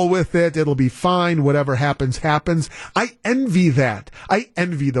 roll with it. It'll be fine. Whatever happens, happens. I envy that. I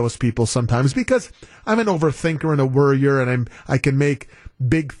envy those people sometimes because I'm an overthinker and a worrier, and I can make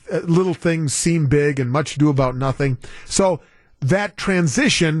big, little things seem big and much ado about nothing. So that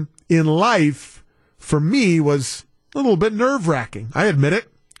transition in life for me was a little bit nerve-wracking. I admit it.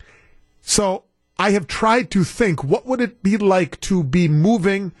 So I have tried to think, what would it be like to be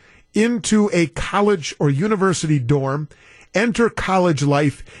moving into a college or university dorm, enter college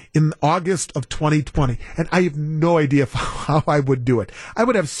life in August of 2020? And I have no idea how I would do it. I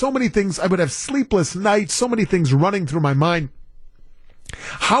would have so many things. I would have sleepless nights, so many things running through my mind.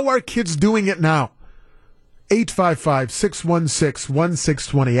 How are kids doing it now?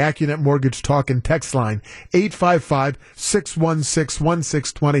 855-616-1620, AccuNet Mortgage Talk and Text Line,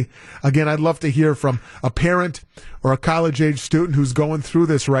 855-616-1620. Again, I'd love to hear from a parent or a college-age student who's going through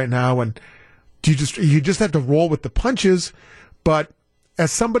this right now, and you just have to roll with the punches. But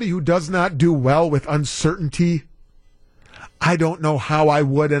as somebody who does not do well with uncertainty, I don't know how I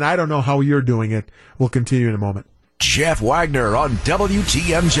would, and I don't know how you're doing it. We'll continue in a moment. Jeff Wagner on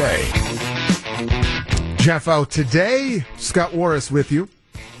WTMJ. Jeff out today. Scott Warras with you.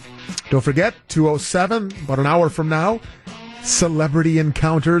 Don't forget, 2:07, about an hour from now, celebrity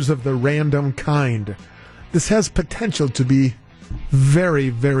encounters of the random kind. This has potential to be very,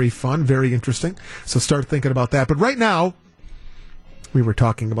 very fun, very interesting. So start thinking about that. But right now, we were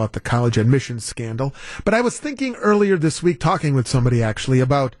talking about the college admissions scandal. But I was thinking earlier this week, talking with somebody actually,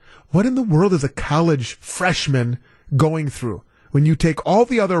 about what in the world is a college freshman going through? When you take all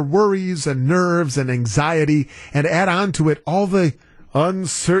the other worries and nerves and anxiety and add on to it all the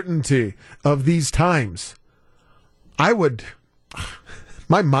uncertainty of these times,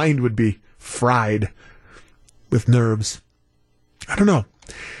 my mind would be fried with nerves. I don't know.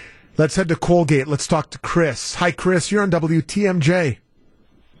 Let's head to Colgate. Let's talk to Chris. Hi, Chris. You're on WTMJ.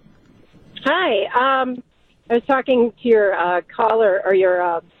 Hi. I was talking to your caller or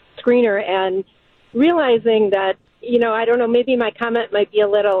your screener and realizing that, I don't know, maybe my comment might be a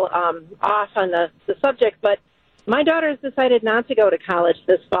little off on the subject, but my daughter's decided not to go to college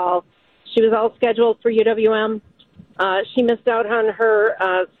this fall. She was all scheduled for UWM. She missed out on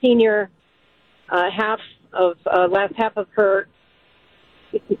her senior last half of her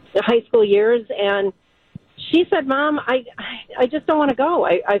high school years, and she said, Mom, I just don't want to go.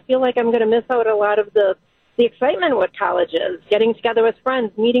 I feel like I'm going to miss out a lot of the excitement of what college is, getting together with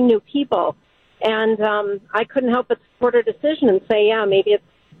friends, meeting new people. And I couldn't help but support her decision and say, yeah, maybe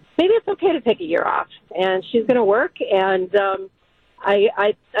it's okay to take a year off. And she's going to work, and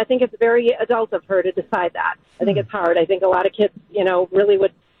I think it's very adult of her to decide that. I think it's hard. I think a lot of kids, really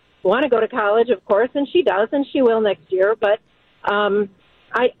would want to go to college, of course, and she does, and she will next year. But I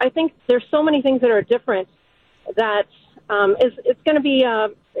think there's so many things that are different that it's going to be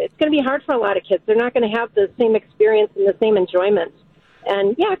hard for a lot of kids. They're not going to have the same experience and the same enjoyment.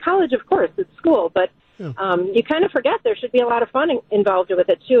 And, yeah, college, of course, it's school, but you kind of forget there should be a lot of fun involved with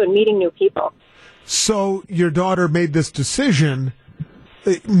it, too, and meeting new people. So your daughter made this decision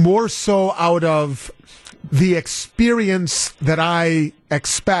more so out of the experience that I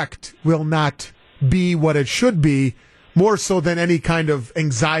expect will not be what it should be, more so than any kind of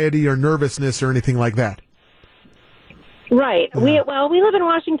anxiety or nervousness or anything like that. Right. Yeah. We live in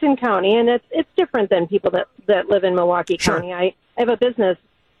Washington County, and it's different than people that live in Milwaukee County. Sure. I have a business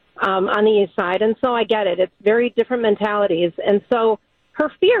on the east side, and so I get it. It's very different mentalities, and so her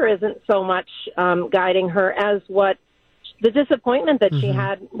fear isn't so much guiding her as what the disappointment that she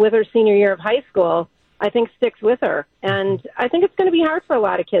had with her senior year of high school, I think sticks with her. And I think it's going to be hard for a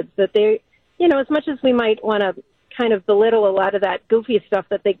lot of kids that they, as much as we might want to kind of belittle a lot of that goofy stuff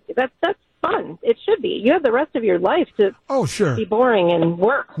that's fun. It should be. You have the rest of your life to be boring and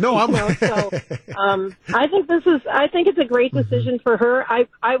work. No, I'm so I think it's a great decision for her.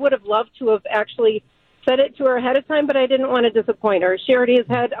 I would have loved to have actually said it to her ahead of time, but I didn't want to disappoint her. She already has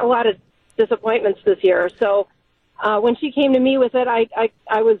had a lot of disappointments this year. So when she came to me with it,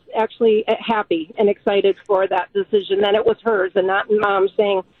 I was actually happy and excited for that decision. That it was hers and not Mom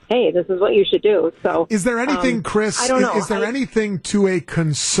saying, hey, this is what you should do. So, is there anything, Chris? I don't know. Is there anything to a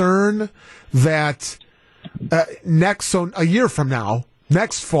concern that a year from now,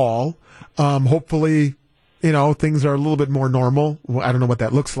 next fall, hopefully, things are a little bit more normal. Well, I don't know what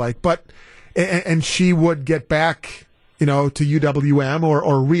that looks like, but and she would get back, to UWM or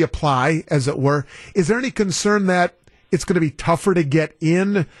reapply, as it were. Is there any concern that it's going to be tougher to get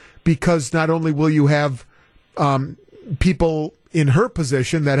in because not only will you have people in her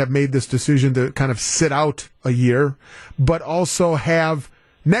position that have made this decision to kind of sit out a year, but also have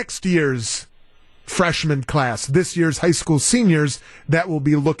next year's freshman class, this year's high school seniors that will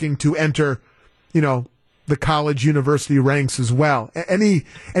be looking to enter, the college university ranks as well.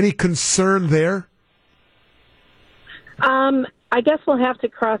 Any concern there? I guess we'll have to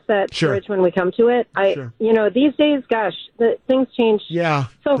cross that bridge when we come to it. These days, gosh, things change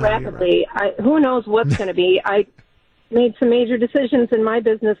so rapidly. Right. Who knows what's going to be? I made some major decisions in my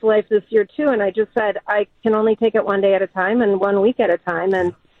business life this year too, and I just said I can only take it one day at a time and 1 week at a time,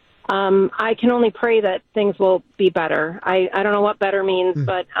 and I can only pray that things will be better. I don't know what better means,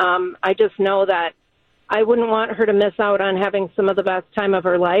 but I just know that I wouldn't want her to miss out on having some of the best time of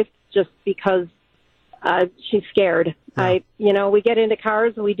her life just because she's scared. Yeah. We get into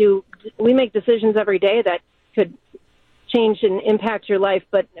cars and we make decisions every day that could change and impact your life,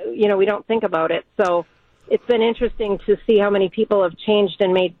 but we don't think about it. So it's been interesting to see how many people have changed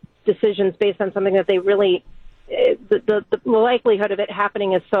and made decisions based on something that they really, the likelihood of it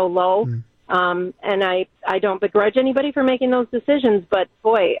happening is so low. And I don't begrudge anybody for making those decisions, but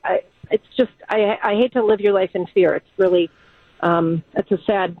boy, it's just, I hate to live your life in fear. It's really, it's a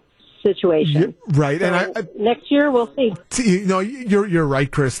sad situation. Yeah, right. So and next year we'll see. You're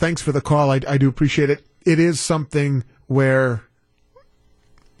right, Chris. Thanks for the call. I do appreciate it. It is something where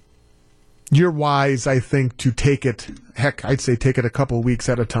you're wise, I think, to take it. Heck, I'd say take it a couple of weeks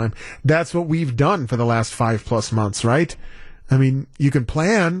at a time. That's what we've done for the last 5+ months, right? I mean, you can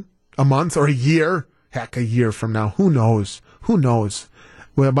plan a month or a year. Heck, a year from now. Who knows?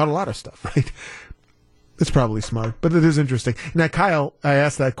 Well, about a lot of stuff, right? It's probably smart, but it is interesting. Now, Kyle, I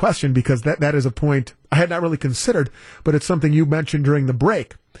asked that question because that is a point I had not really considered, but it's something you mentioned during the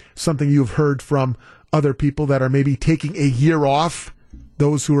break, something you've heard from other people that are maybe taking a year off,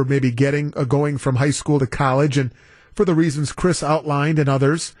 those who are maybe going from high school to college, and for the reasons Chris outlined and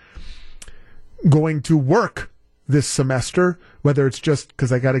others, going to work this semester, whether it's just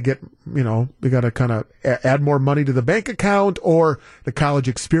because I got to we got to kind of add more money to the bank account, or the college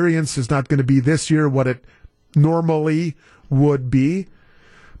experience is not going to be this year what it normally would be.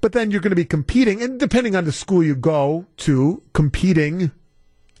 But then you're going to be competing, and depending on the school you go to, competing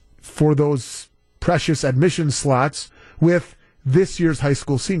for those precious admission slots with this year's high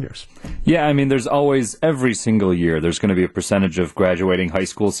school seniors. Yeah, I mean, there's always, every single year, there's going to be a percentage of graduating high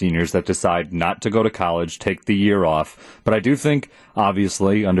school seniors that decide not to go to college, take the year off. But I do think,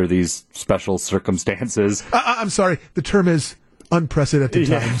 obviously, under these special circumstances... I'm sorry, the term is unprecedented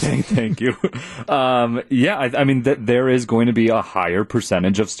times. Thank you. I mean, there is going to be a higher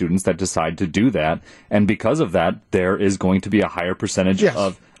percentage of students that decide to do that. And because of that, there is going to be a higher percentage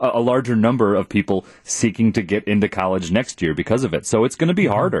of a larger number of people seeking to get into college next year because of it. So it's going to be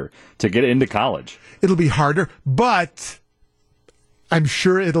harder to get into college. It'll be harder, but I'm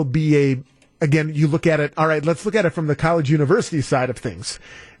sure it'll be again, you look at it, all right, let's look at it from the college university side of things.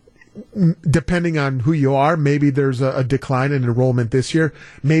 Depending on who you are, maybe there's a decline in enrollment this year.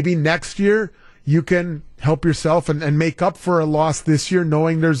 Maybe next year you can help yourself and make up for a loss this year,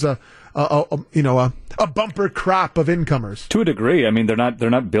 knowing there's a bumper crop of incomers. To a degree, I mean, they're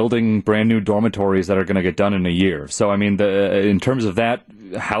not building brand new dormitories that are going to get done in a year. So, I mean, in terms of that,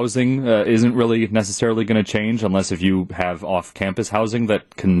 housing isn't really necessarily going to change unless if you have off-campus housing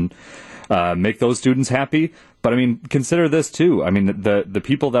that can make those students happy. But I mean, consider this too. I mean, the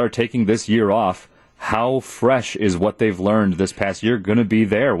people that are taking this year off, how fresh is what they've learned this past year going to be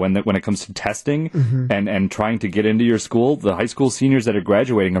there when it comes to testing and trying to get into your school? The high school seniors that are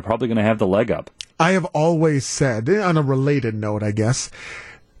graduating are probably going to have the leg up. I have always said, on a related note, I guess,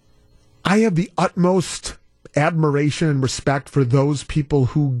 I have the utmost admiration and respect for those people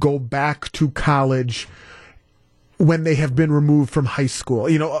who go back to college when they have been removed from high school.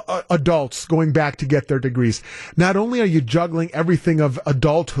 Adults going back to get their degrees. Not only are you juggling everything of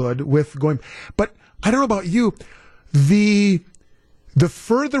adulthood with going, but I don't know about you, the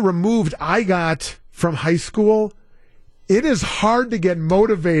further removed I got from high school, it is hard to get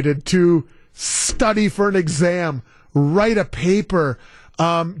motivated to study for an exam, write a paper,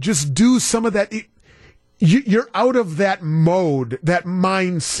 just do some of that. You're out of that mode, that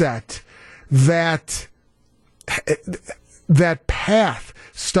mindset, that path.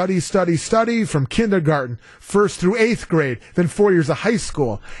 Study from kindergarten, 1st through 8th grade, then 4 years of high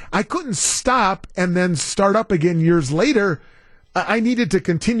school. I couldn't stop and then start up again years later. I needed to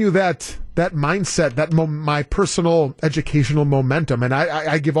continue that mindset, my personal educational momentum. And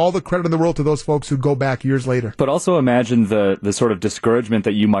I give all the credit in the world to those folks who go back years later. But also imagine the sort of discouragement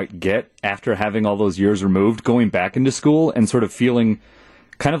that you might get after having all those years removed, going back into school and sort of feeling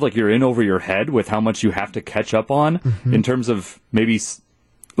kind of like you're in over your head with how much you have to catch up on in terms of maybe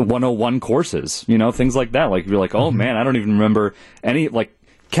 101 courses, things like that. Like you're like, oh man, I don't even remember any like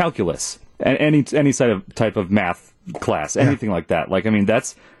calculus, any type of math class, anything like that. Like, I mean,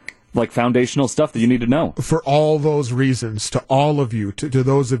 that's like foundational stuff that you need to know. For all those reasons, to all of you, to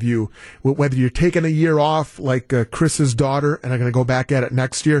those of you, whether you're taking a year off like Chris's daughter and are going to go back at it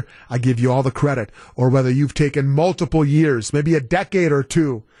next year, I give you all the credit. Or whether you've taken multiple years, maybe a decade or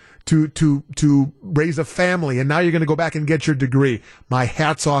two, to raise a family, and now you're going to go back and get your degree. My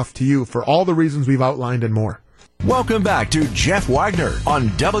hat's off to you for all the reasons we've outlined and more. Welcome back to Jeff Wagner on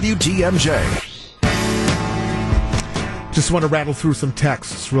WTMJ. Just want to rattle through some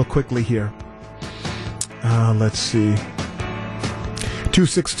texts real quickly here. Let's see.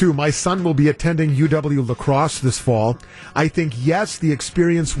 262, my son will be attending UW lacrosse this fall. I think, yes, the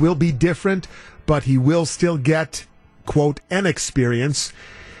experience will be different, but he will still get, quote, an experience.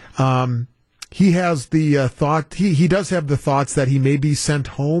 He has the thought, he does have the thoughts that he may be sent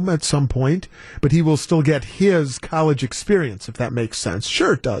home at some point, but he will still get his college experience, if that makes sense.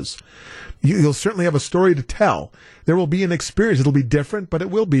 Sure it does. You'll certainly have a story to tell. There will be an experience. It'll be different, but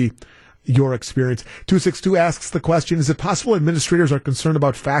it will be your experience. 262 asks the question, is it possible administrators are concerned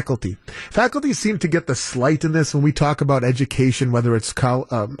about faculty? Faculty seem to get the slight in this when we talk about education, whether it's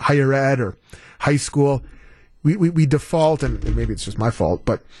higher ed or high school. We default, and maybe it's just my fault,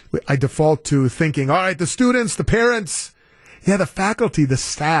 but I default to thinking, all right, the students, the parents, the faculty, the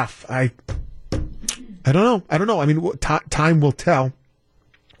staff. I don't know. I mean, time will tell.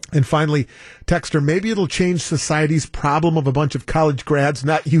 And finally, texter, maybe it'll change society's problem of a bunch of college grads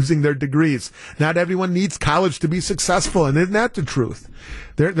not using their degrees. Not everyone needs college to be successful, and isn't that the truth?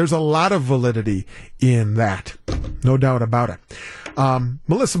 There's a lot of validity in that. No doubt about it.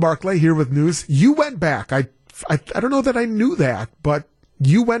 Melissa Barclay here with news. You went back. I don't know that I knew that, but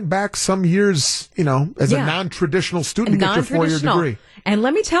you went back some years, as a non-traditional student to get your 4-year degree. And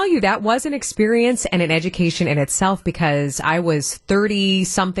let me tell you, that was an experience and an education in itself, because I was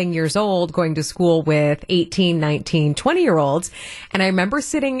 30-something years old going to school with 18, 19, 20-year-olds. And I remember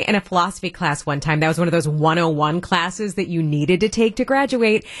sitting in a philosophy class one time. That was one of those 101 classes that you needed to take to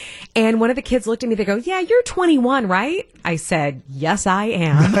graduate. And one of the kids looked at me, they go, yeah, you're 21, right? I said, yes, I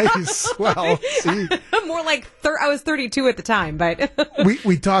am. Nice. Well, see. More like I was 32 at the time, but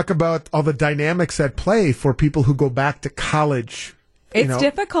we talk about all the dynamics at play for people who go back to college. It's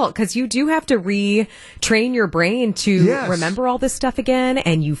difficult because you do have to retrain your brain to remember all this stuff again,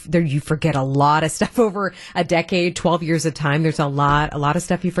 and you forget a lot of stuff over a decade, 12 years of time. There's a lot of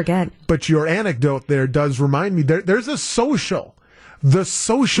stuff you forget. But your anecdote there does remind me there's the social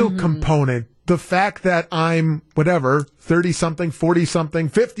component. The fact that I'm 30-something, 40-something,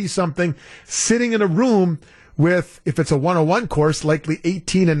 50-something, sitting in a room with, if it's a 101 course, likely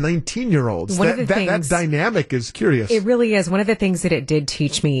 18 and 19-year-olds. That dynamic is curious. It really is. One of the things that it did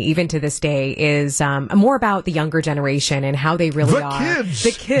teach me, even to this day, is more about the younger generation and how they really are.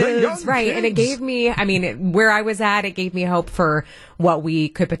 The kids, right. Kids. And it gave me, where I was at, it gave me hope for what we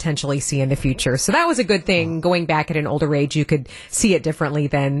could potentially see in the future. So that was a good thing. Going back at an older age, you could see it differently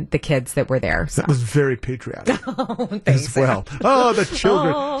than the kids that were there. So. That was very patriotic as well. Oh, the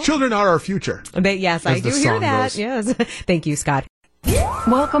children. Oh. Children are our future. Yes, I do hear that. Yes. Thank you, Scott.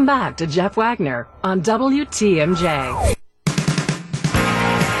 Welcome back to Jeff Wagner on WTMJ.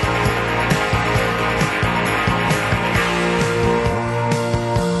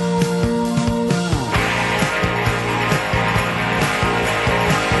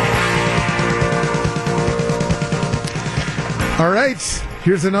 All right,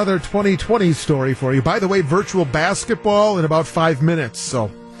 here's another 2020 story for you. By the way, virtual basketball in about 5 minutes,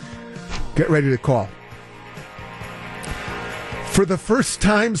 so get ready to call. For the first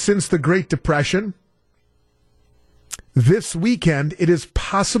time since the Great Depression, this weekend, it is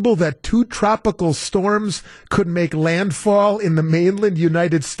possible that 2 tropical storms could make landfall in the mainland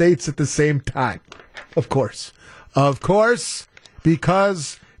United States at the same time. Of course. Of course,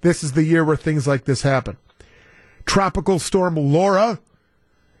 because this is the year where things like this happen. Tropical Storm Laura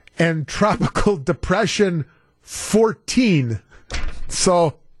and Tropical Depression 14.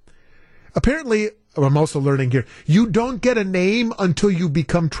 So, apparently, I'm also learning here, you don't get a name until you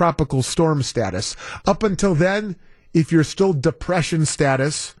become tropical storm status. Up until then, if you're still depression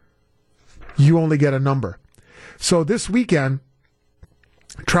status, you only get a number. So this weekend,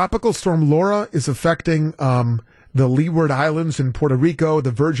 Tropical Storm Laura is affecting the Leeward Islands in Puerto Rico,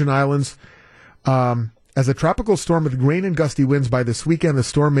 the Virgin Islands. As a tropical storm with rain and gusty winds by this weekend, the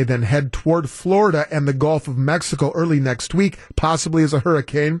storm may then head toward Florida and the Gulf of Mexico early next week, possibly as a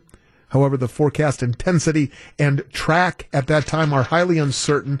hurricane. However, the forecast intensity and track at that time are highly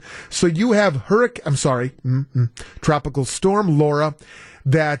uncertain. So you have Tropical Storm Laura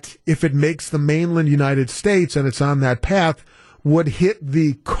that, if it makes the mainland United States and it's on that path, would hit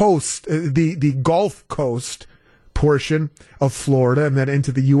the coast, the Gulf Coast portion of Florida and then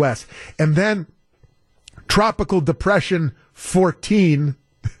into the U.S. And then Tropical Depression 14,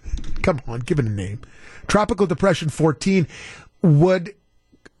 come on, give it a name. Tropical Depression 14 would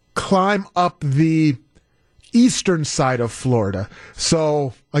climb up the eastern side of Florida.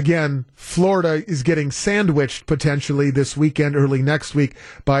 So, again, Florida is getting sandwiched potentially this weekend, early next week,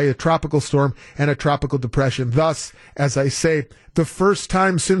 by a tropical storm and a tropical depression. Thus, as I say, the first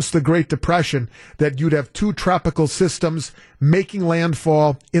time since the Great Depression that you'd have 2 tropical systems making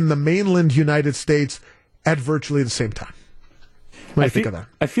landfall in the mainland United States at virtually the same time. What do you think of that?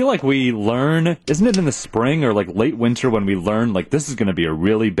 I feel like we learn, isn't it in the spring or like late winter when we learn like this is going to be a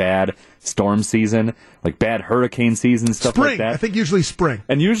really bad storm season, like bad hurricane season, stuff like that? I think usually spring.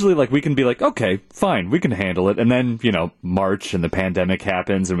 And usually like we can be like, okay, fine, we can handle it. And then, March and the pandemic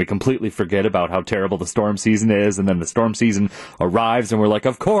happens and we completely forget about how terrible the storm season is. And then the storm season arrives and we're like,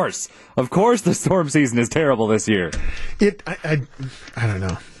 of course the storm season is terrible this year. I don't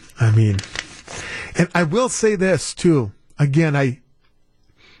know. I mean, and I will say this too. Again,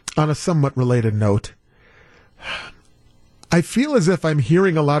 on a somewhat related note, I feel as if I'm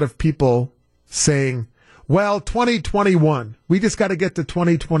hearing a lot of people saying, well, 2021, we just got to get to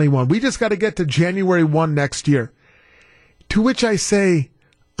 2021. We just got to get to January 1 next year. To which I say,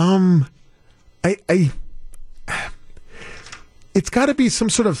 it's got to be some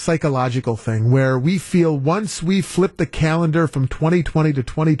sort of psychological thing where we feel once we flip the calendar from 2020 to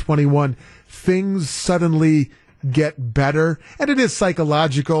 2021, things suddenly get better. And it is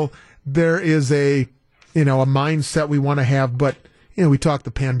psychological. There is a mindset we want to have, but we talk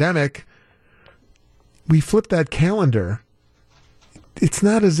the pandemic. We flip that calendar. It's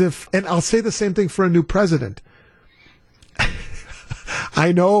not as if, and I'll say the same thing for a new president.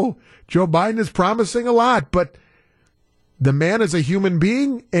 I know Joe Biden is promising a lot, but the man is a human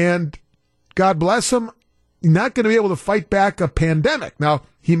being, and God bless him, not going to be able to fight back a pandemic. Now,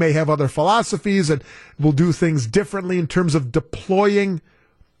 he may have other philosophies and will do things differently in terms of deploying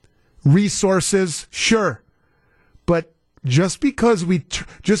resources, sure. But just because we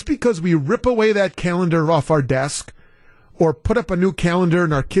rip away that calendar off our desk or put up a new calendar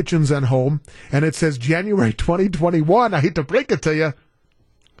in our kitchens and home and it says January 2021, I hate to break it to you,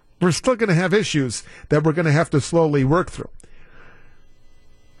 we're still going to have issues that we're going to have to slowly work through.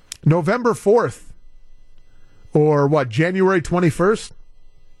 November 4th, or January 21st,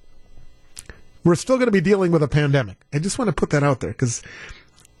 we're still going to be dealing with a pandemic. I just want to put that out there because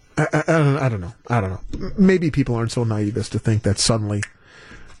I don't know. Maybe people aren't so naive as to think that suddenly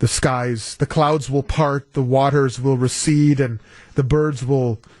the clouds will part, the waters will recede, and the birds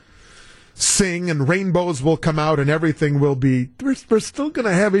will sing, and rainbows will come out, and everything will be... We're still going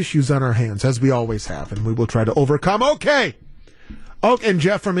to have issues on our hands, as we always have, and we will try to overcome. Okay, and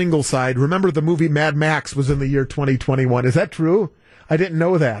Jeff from Ingleside, remember the movie Mad Max was in the year 2021. Is that true? I didn't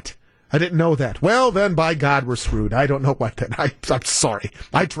know that. Well, then, by God, we're screwed. I don't know what then. I'm sorry.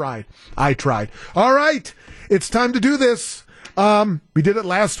 I tried. All right. It's time to do this. We did it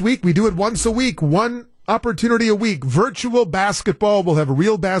last week. We do it once a week. One opportunity a week. Virtual basketball. We'll have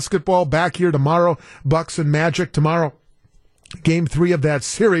real basketball back here tomorrow. Bucks and Magic tomorrow. Game 3 of that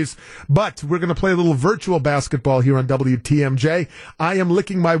series. But we're going to play a little virtual basketball here on WTMJ. I am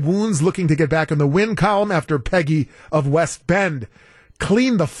licking my wounds, looking to get back in the win column after Peggy of West Bend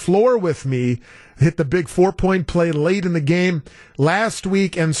cleaned the floor with me, hit the big 4-point play late in the game last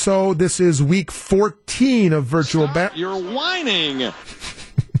week, and so this is week 14 of virtual You're whining.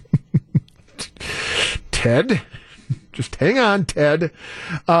 Ted, Just hang on, Ted.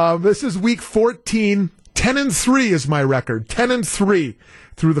 This is week 14. 10-3 is my record. 10-3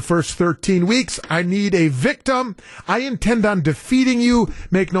 through the first 13 weeks. I need a victim. I intend on defeating you.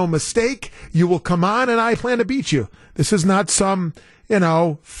 Make no mistake. You will come on, and I plan to beat you. This is not some,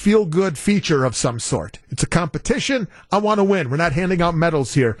 feel-good feature of some sort. It's a competition. I want to win. We're not handing out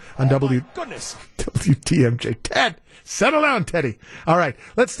medals here on WTMJ. Ted, settle down, Teddy. All right,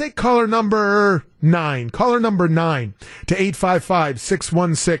 let's take caller number 9. Caller number 9 to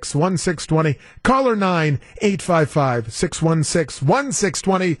 855-616-1620. Caller 9,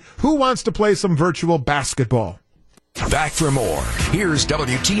 855-616-1620. Who wants to play some virtual basketball? Back for more. Here's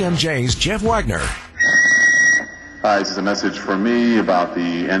WTMJ's Jeff Wagner. Hi, this is a message for me about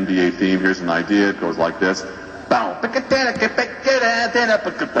the NBA theme. Here's an idea. It goes like this.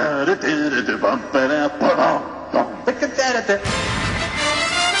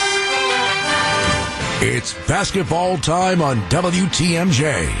 It's basketball time on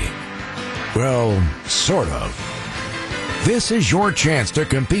WTMJ. Well, sort of. This is your chance to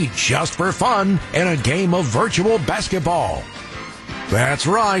compete just for fun in a game of virtual basketball. That's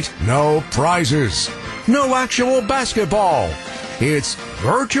right, no prizes. No actual basketball. It's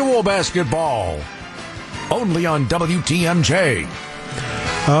virtual basketball. Only on WTMJ.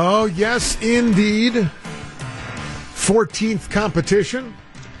 Oh, yes, indeed. 14th competition.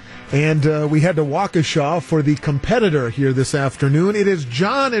 And we had to Waukesha for the competitor here this afternoon. It is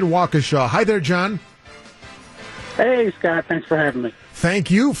John in Waukesha. Hi there, John. Hey, Scott. Thanks for having me. Thank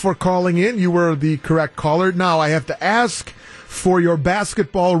you for calling in. You were the correct caller. Now, I have to ask for your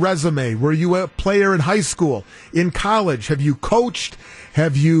basketball resume. Were you a player in high school, in college? Have you coached?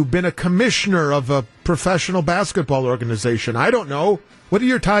 Have you been a commissioner of a professional basketball organization? I don't know. What are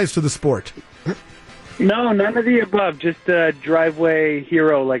your ties to the sport? No, none of the above. Just a driveway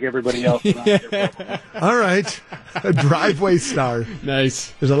hero like everybody else. All right. A driveway star.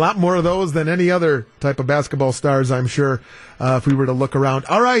 Nice. There's a lot more of those than any other type of basketball stars, I'm sure, if we were to look around.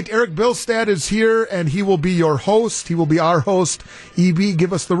 All right, Eric Bilstad is here, and he will be your host. He will be our host. EB,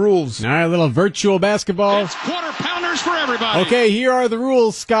 give us the rules. All right, a little virtual basketball. It's quarter-pounders for everybody. Okay, here are the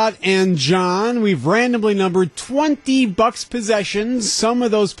rules, Scott and John. We've randomly numbered 20 Bucks possessions. Some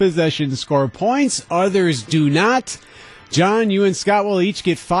of those possessions score points. Others do not. John, you and Scott will each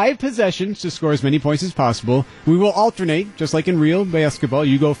get 5 possessions to score as many points as possible. We will alternate, just like in real basketball.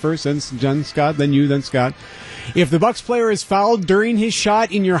 You go first, then John, Scott, then you, then Scott. If the Bucks player is fouled during his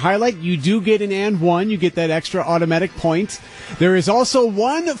shot in your highlight, you do get an and one. You get that extra automatic point. There is also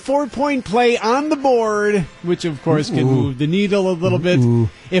one 4-point play on the board, which of course can move the needle a little bit.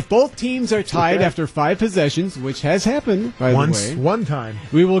 If both teams are tied after 5 possessions, which has happened, by the way. One time.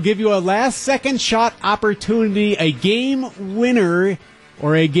 We will give you a last-second shot opportunity, a game winner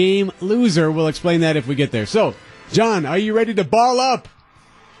or a game loser. We'll explain that if we get there. So, John, are you ready to ball up?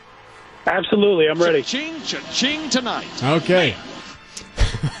 Absolutely, I'm ready. Cha-ching, cha-ching tonight. Okay.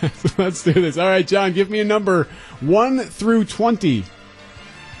 Let's do this. All right, John, give me a number 1 through 20.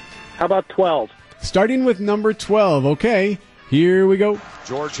 How about 12? Starting with number 12. Okay, here we go.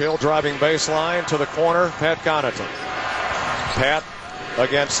 George Hill driving baseline to the corner. Pat Connaughton. Pat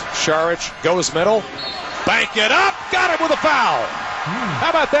against Saric. Goes middle. Bank it up. Got it with a foul. How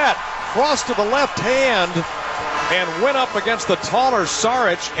about that? Cross to the left hand and went up against the taller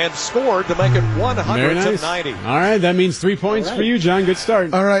Saric and scored to make it 190. All right, that means 3 points for you, John. Good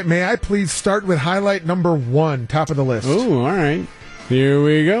start. All right, may I please start with highlight number 1, top of the list? Oh, all right. Here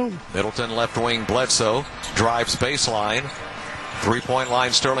we go. Middleton left wing Bledsoe drives baseline. 3-point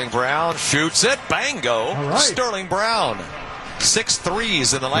line Sterling Brown shoots it. Bango. All right. Sterling Brown. 6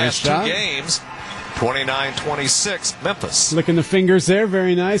 threes in the last 2 games. 29-26 Memphis. Licking the fingers there.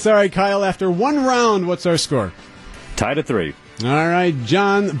 Very nice. All right, Kyle, after 1 round, what's our score? Tied at 3. All right,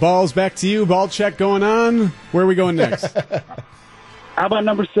 John, ball's back to you. Ball check going on. Where are we going next? How about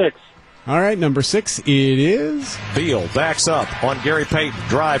number 6? All right, number 6, it is. Beal backs up on Gary Payton,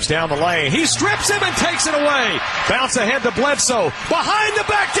 drives down the lane. He strips him and takes it away. Bounce ahead to Bledsoe. Behind the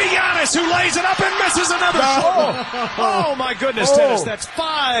back to Giannis, who lays it up and misses another shot. Oh, my goodness, Dennis. That's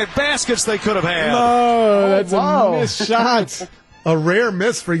 5 baskets they could have had. No, that's a missed shot. A rare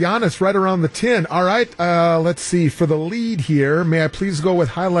miss for Giannis right around the 10. All right, let's see. For the lead here, may I please go with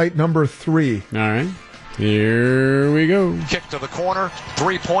highlight number 3? All right. Here we go. Kick to the corner,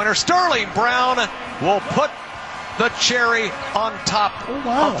 3-pointer. Sterling Brown will put the cherry on top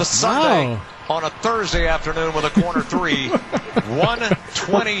of the Sunday on a Thursday afternoon with a corner 3.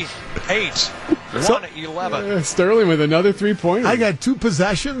 128, 111. Sterling with another 3-pointer. I got 2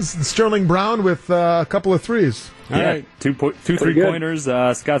 possessions, and Sterling Brown with a couple of threes. All right. Two 3-pointers.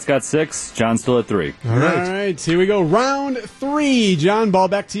 Scott's got 6. John's still at 3. All right. All right, here we go. Round 3. John, ball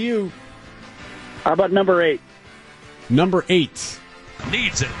back to you. How about number 8? Number 8.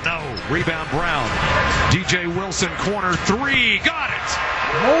 Needs it. No. Rebound Brown. DJ Wilson, corner 3. Got it.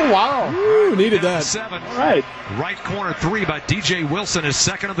 Oh, wow. Ooh, needed that. 7. All right. Right corner 3 by DJ Wilson, his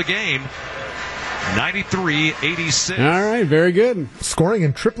second of the game. 93-86. All right, very good. Scoring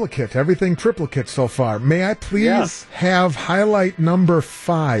in triplicate. Everything triplicate so far. May I please have highlight number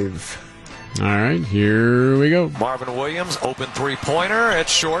 5? All right, here we go. Marvin Williams, open three-pointer.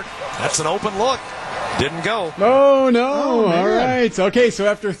 It's short. That's an open look. Didn't go. Oh, no. All right. Okay, so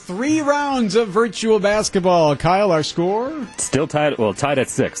after 3 rounds of virtual basketball, Kyle, our score? Still tied at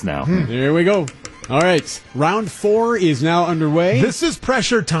 6 now. There we go. All right. Round 4 is now underway. This is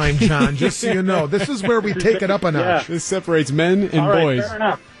pressure time, John, just so you know. This is where we take it up a notch. This separates men and All right, boys. fair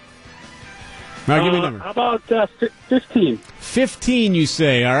enough. Now, give me a number. How about 15? 15, you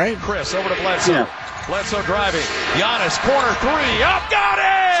say, all right? Chris over to Bledsoe. Yeah. Bledsoe driving. Giannis, corner 3. Up, got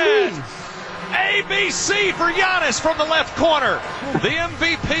it! Jeez. ABC for Giannis from the left corner. The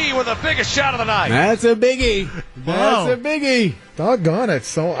MVP with the biggest shot of the night. That's a biggie. Wow. That's a biggie. Doggone it.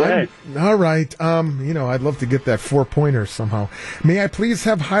 So, all right. I'd love to get that 4-pointer somehow. May I please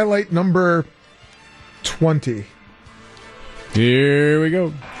have highlight number 20? Here we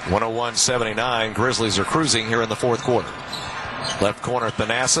go. 101-79. Grizzlies are cruising here in the fourth quarter. Left corner,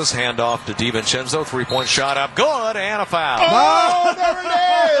 Thanasis. Handoff to DiVincenzo. 3-point shot up. Good. And a foul. Oh, there it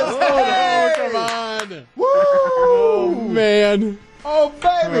is! Oh, come on. Woo! Oh, man. Oh,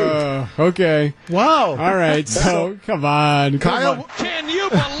 baby! Okay. Wow. All right. So, come on. Kyle. Can you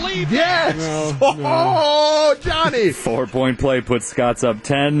believe Yes! No. Oh, Johnny! 4-point play puts Scott's up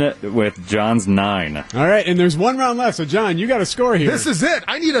 10 with John's 9. All right, and there's 1 round left. So, John, you got a score here. This is it.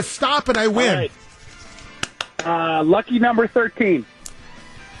 I need a stop and I win. All right. Lucky number 13.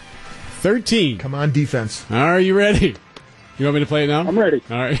 13. Come on, defense. Are you ready? You want me to play it now? I'm ready.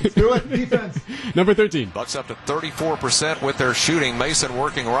 All right. Do it, defense. Number 13. Bucks up to 34% with their shooting. Mason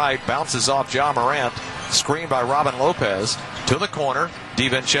working right. Bounces off Ja Morant. Screened by Robin Lopez. To the corner.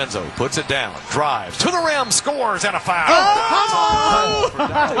 DiVincenzo puts it down. Drives. To the rim. Scores. And a foul. Oh!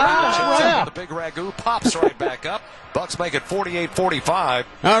 The big Ragu pops right back up. Bucks make it 48-45.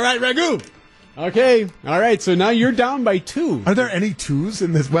 All right, Ragu. Okay. All right, so now you're down by 2. Are there any 2s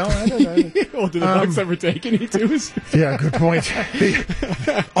in this? Well, I don't know. Well, do the Bucks ever take any 2s? Yeah, good point.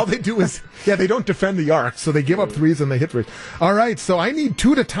 All they do is, they don't defend the arc, so they give up 3s and they hit 3s. All right, so I need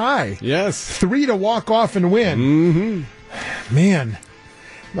 2 to tie. Yes. 3 to walk off and win. Mm-hmm. Man.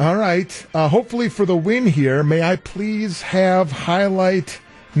 All right. Hopefully for the win here, may I please have highlight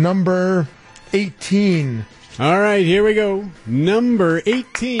number 18? All right, here we go. Number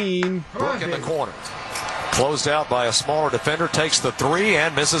 18. Brook in the corner. Closed out by a smaller defender. Takes the 3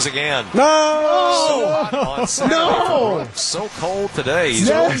 and misses again. No! On Saturday for Brook. So cold today. He's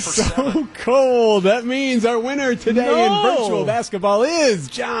That's 0 for 7. so cold. That means our winner today in virtual basketball is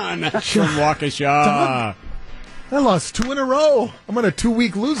John from Waukesha. I lost 2 in a row. I'm on a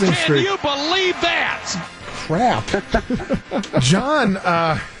 2-week losing streak. Can you believe that? Crap. John,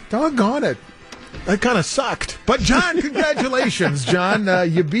 doggone it. That kind of sucked. But, John, congratulations, John.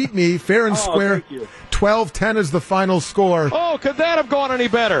 You beat me fair and square. 12-10 is the final score. Oh, could that have gone any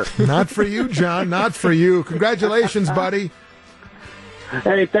better? Not for you, John. Not for you. Congratulations, buddy.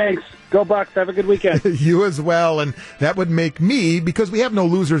 Hey, thanks. Go Bucks. Have a good weekend. You as well. And that would make me, because we have no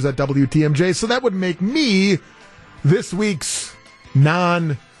losers at WTMJ, so that would make me this week's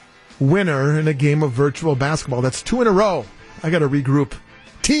non-winner in a game of virtual basketball. That's 2 in a row. I got to regroup.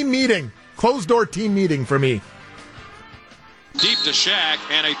 Team meeting. Closed-door team meeting for me. Deep to Shaq,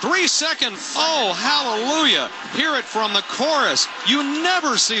 and a 3-second, oh, hallelujah. Hear it from the chorus. You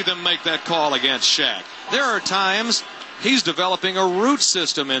never see them make that call against Shaq. There are times he's developing a root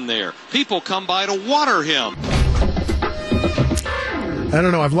system in there. People come by to water him. I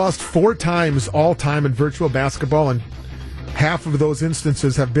don't know. I've lost 4 times all time in virtual basketball, and half of those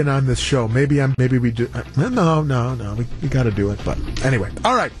instances have been on this show. Maybe we do. No. We got to do it. But anyway.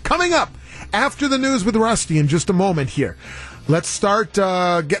 All right. Coming up after the news with Rusty in just a moment here. Let's start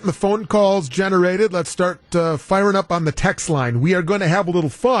getting the phone calls generated. Let's start firing up on the text line. We are going to have a little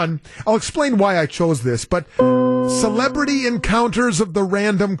fun. I'll explain why I chose this, but celebrity encounters of the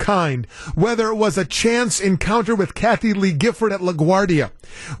random kind. Whether it was a chance encounter with Kathy Lee Gifford at LaGuardia,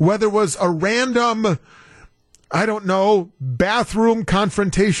 whether it was a random, I don't know, bathroom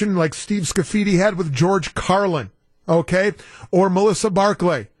confrontation like Steve Scafidi had with George Carlin, okay, or Melissa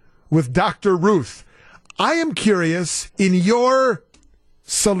Barclay with Dr. Ruth. I am curious, in your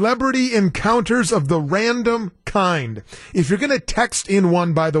celebrity encounters of the random kind. If you're going to text in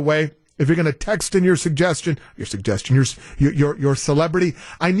one, by the way, if you're going to text in your celebrity,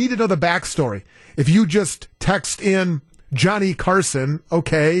 I need to know the backstory. If you just text in Johnny Carson,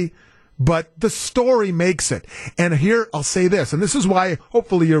 okay, but the story makes it. And here, I'll say this, and this is why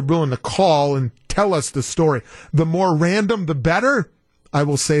hopefully you're willing to call and tell us the story. The more random, the better. I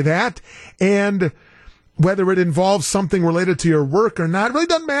will say that. And whether it involves something related to your work or not, really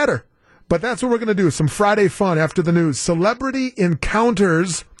doesn't matter. But that's what we're going to do. Some Friday fun after the news. Celebrity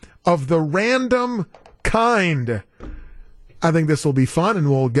encounters of the random kind. I think this will be fun, and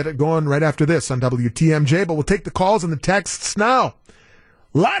we'll get it going right after this on WTMJ. But we'll take the calls and the texts now.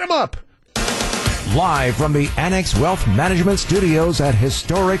 Light them up. Live from the Annex Wealth Management Studios at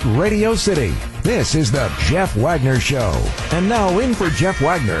historic Radio City, this is the Jeff Wagner Show. And now in for Jeff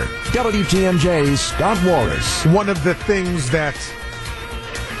Wagner, WTMJ's Scott Warras. One of the things that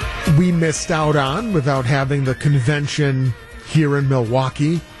we missed out on without having the convention here in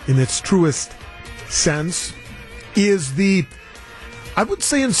Milwaukee in its truest sense is I would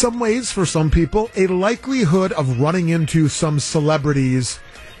say in some ways for some people, a likelihood of running into some celebrities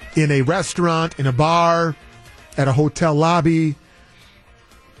in a restaurant, in a bar, at a hotel lobby,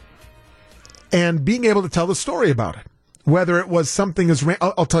 and being able to tell the story about it. Whether it was something as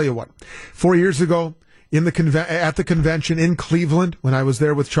I'll tell you what. 4 years ago, at the convention in Cleveland, when I was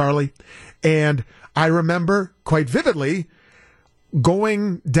there with Charlie, and I remember quite vividly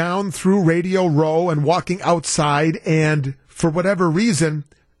going down through Radio Row and walking outside, and for whatever reason,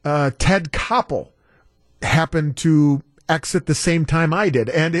 Ted Koppel happened to exit the same time I did,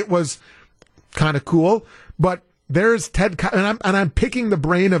 and it was kind of cool. But there's Ted, and I'm picking the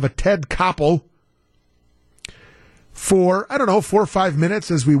brain of a Ted Koppel for 4 or 5 minutes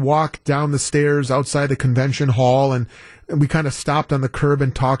as we walked down the stairs outside the convention hall, and we kind of stopped on the curb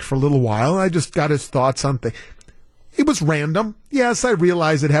and talked for a little while. And I just got his thoughts on things. It was random. Yes, I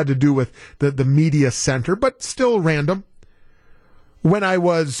realize it had to do with the media center, but still random. When I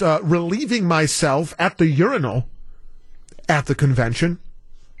was relieving myself at the urinal at the convention,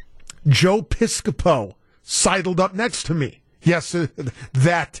 Joe Piscopo sidled up next to me. Yes,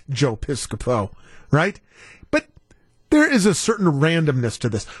 that Joe Piscopo, right? But there is a certain randomness to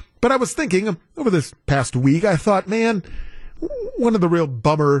this. But I was thinking, over this past week, I thought, man, one of the real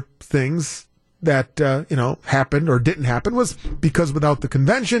bummer things that, happened or didn't happen was because without the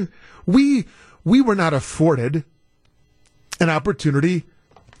convention, we were not afforded an opportunity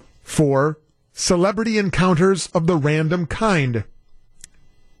for celebrity encounters of the random kind.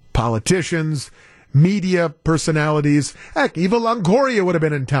 Politicians, media personalities. Heck, Eva Longoria would have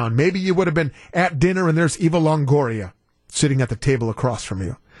been in town. Maybe you would have been at dinner and there's Eva Longoria sitting at the table across from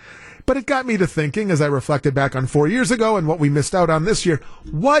you. But it got me to thinking, as I reflected back on 4 years ago and what we missed out on this year,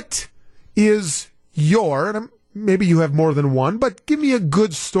 what is and maybe you have more than one, but give me a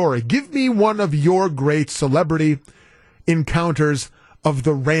good story. Give me one of your great celebrity encounters of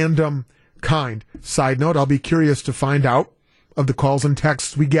the random kind. Side note, I'll be curious to find out of the calls and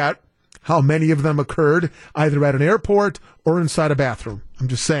texts we get how many of them occurred either at an airport or inside a bathroom. I'm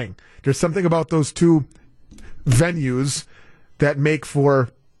just saying, there's something about those two venues that make for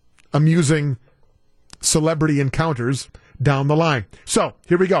amusing celebrity encounters down the line. So,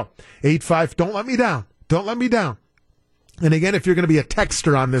 here we go. 85, don't let me down. Don't let me down. And again, if you're going to be a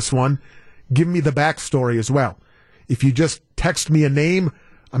texter on this one, give me the backstory as well. If you just text me a name,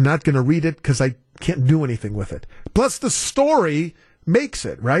 I'm not going to read it because I can't do anything with it. Plus, the story makes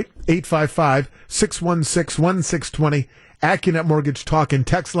it, right? 855-616-1620, AccuNet Mortgage Talk and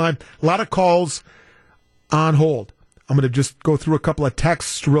Text Line. A lot of calls on hold. I'm going to just go through a couple of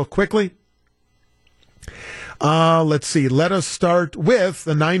texts real quickly. Let's see. Let us start with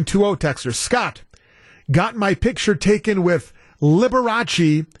the 920 texter. Scott, got my picture taken with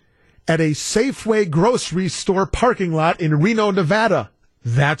Liberace at a Safeway grocery store parking lot in Reno, Nevada.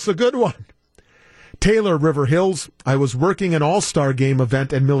 That's a good one. Taylor, River Hills. I was working an All-Star Game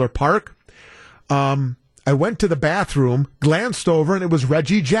event in Miller Park. I went to the bathroom, glanced over, and it was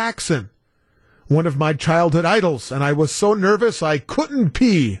Reggie Jackson, one of my childhood idols, and I was so nervous I couldn't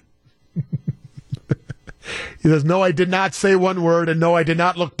pee. He says, no, I did not say one word, and no, I did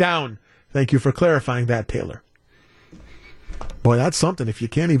not look down. Thank you for clarifying that, Taylor. Boy, that's something if you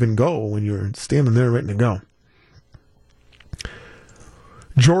can't even go when you're standing there waiting to go.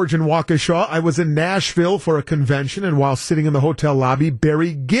 George in Waukesha, I was in Nashville for a convention, and while sitting in the hotel lobby,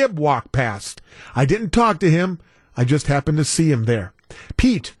 Barry Gibb walked past. I didn't talk to him. I just happened to see him there.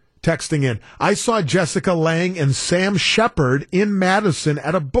 Pete, texting in, I saw Jessica Lange and Sam Shepard in Madison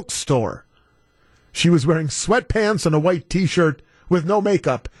at a bookstore. She was wearing sweatpants and a white T-shirt with no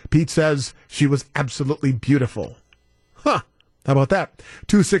makeup. Pete says she was absolutely beautiful. Huh. How about that?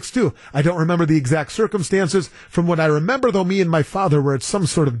 262. I don't remember the exact circumstances. From what I remember, though, me and my father were at some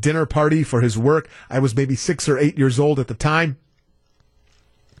sort of dinner party for his work. I was maybe 6 or 8 years old at the time.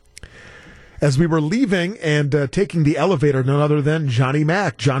 As we were leaving and taking the elevator, none other than Johnny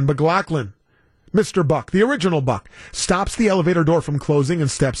Mac, John McLaughlin, Mr. Buck, the original Buck, stops the elevator door from closing and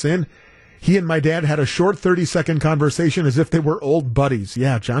steps in. He and my dad had a short 30-second conversation as if they were old buddies.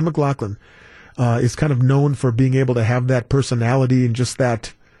 Yeah, John McLaughlin is kind of known for being able to have that personality and just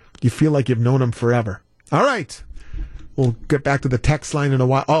that you feel like you've known him forever. All right. We'll get back to the text line in a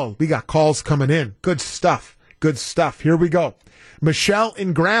while. Oh, we got calls coming in. Good stuff. Good stuff. Here we go. Michelle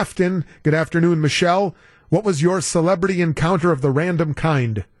in Grafton. Good afternoon, Michelle. What was your celebrity encounter of the random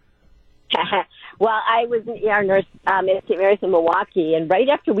kind? Well, I was in ER nurse at St. Mary's in Milwaukee, and right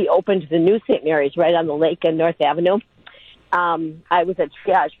after we opened the new St. Mary's right on the lake on North Avenue, I was at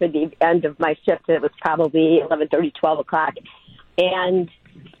triage for the end of my shift, and it was probably 11:30, 12 o'clock. And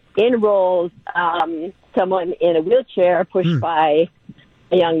in rolls someone in a wheelchair pushed by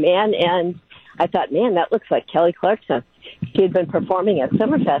a young man, and I thought, man, that looks like Kelly Clarkson. She had been performing at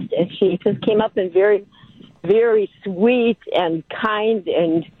Summerfest, and she just came up and very, very sweet and kind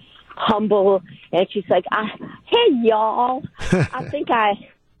and humble, and she's like, hey, y'all,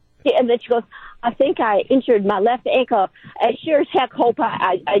 and then she goes, I think I injured my left ankle. I sure as heck hope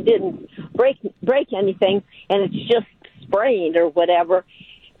I didn't break anything, and it's just sprained or whatever.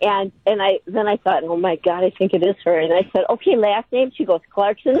 And I thought, oh my God, I think it is her. And I said, okay, last name. She goes,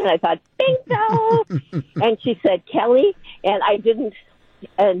 Clarkson. And I thought, bingo. And she said, Kelly. And I didn't.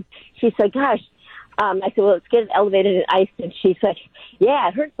 And she said, gosh. I said, well, let's get it elevated and iced. And she said, yeah,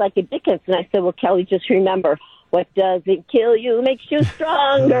 it hurts like a Dickens. And I said, well, Kelly, just remember, what doesn't kill you makes you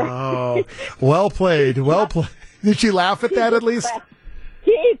stronger. Oh, well played. Well played. Did she laugh at that at least?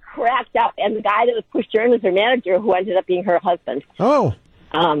 She cracked up. And the guy that was pushed her in was her manager, who ended up being her husband. Oh.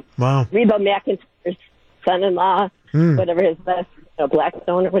 Wow. Reba McIntyre's son-in-law, whatever his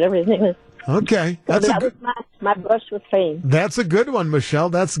Blackstone or whatever his name is. Okay. So that was my brush with fame. That's a good one, Michelle.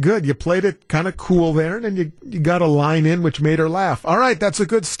 That's good. You played it kind of cool there, and then you got a line in which made her laugh. All right, that's a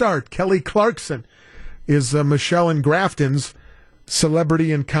good start. Kelly Clarkson is Michelle in Grafton's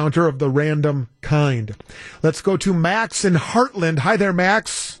celebrity encounter of the random kind. Let's go to Max in Heartland. Hi there,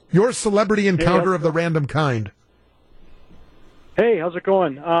 Max. Your celebrity encounter of the random kind. Hey, how's it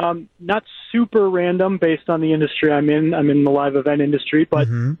going? Not super random based on the industry I'm in. I'm in the live event industry, but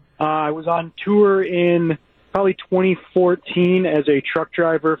I was on tour in probably 2014 as a truck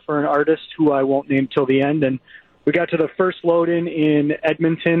driver for an artist who I won't name till the end. And we got to the first load-in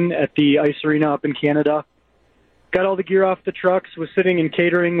Edmonton at the Ice Arena up in Canada. Got all the gear off the trucks, was sitting in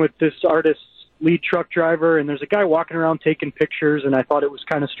catering with this artist's lead truck driver, and there's a guy walking around taking pictures, and I thought it was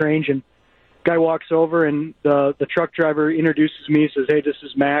kind of strange. And guy walks over, and the truck driver introduces me, says, hey, this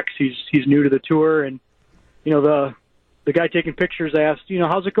is Max. He's new to the tour. And, the guy taking pictures asked,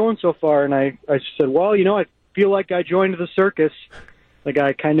 how's it going so far? And I said, well, I feel like I joined the circus. The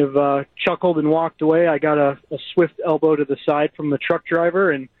guy kind of chuckled and walked away. I got a swift elbow to the side from the truck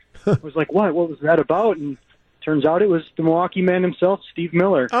driver and was like, what was that about? And turns out it was the Milwaukee man himself, Steve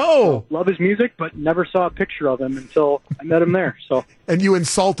Miller. Oh. So, love his music, but never saw a picture of him until I met him there. So. And you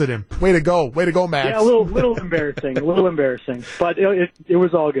insulted him. Way to go, Max. Yeah, a little embarrassing, but it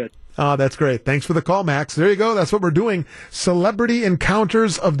was all good. Oh, that's great. Thanks for the call, Max. There you go. That's what we're doing. Celebrity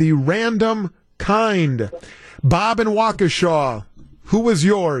encounters of the random kind. Bob in Waukesha, who was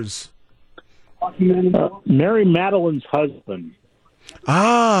yours? Mary Madeline's husband.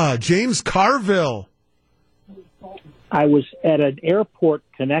 Ah, James Carville. I was at an airport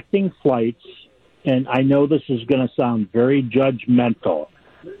connecting flights, and I know this is going to sound very judgmental,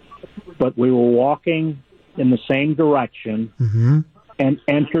 but we were walking in the same direction and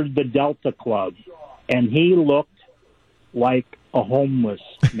entered the Delta Club, and he looked like a homeless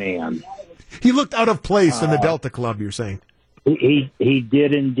man. He looked out of place in the Delta Club, you're saying? He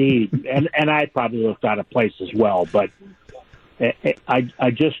did indeed, and I probably looked out of place as well, but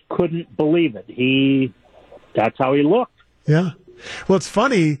I just couldn't believe it. That's how he looked. Yeah. Well, it's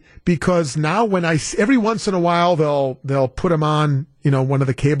funny because now when every once in a while they'll put him on, one of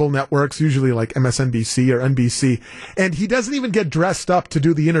the cable networks, usually like MSNBC or NBC, and he doesn't even get dressed up to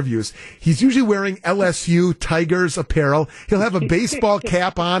do the interviews. He's usually wearing LSU Tigers apparel. He'll have a baseball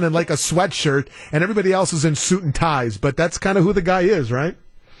cap on and like a sweatshirt, and everybody else is in suit and ties. But that's kind of who the guy is, right?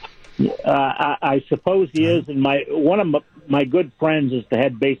 I suppose he is, and one of my good friends is the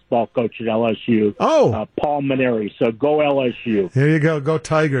head baseball coach at LSU. Oh, Paul Maneri. So go LSU. There you go. Go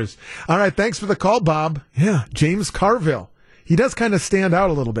Tigers. All right. Thanks for the call, Bob. Yeah, James Carville. he does kind of stand out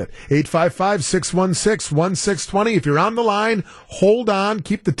a little bit. 855-616-1620. If you're on the line, hold on.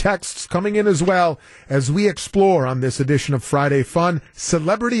 Keep the texts coming in as well as we explore on this edition of Friday Fun,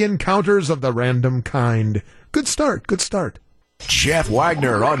 celebrity encounters of the random kind. Good start. Good start. Jeff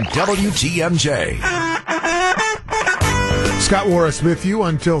Wagner on WTMJ. Scott Warras with you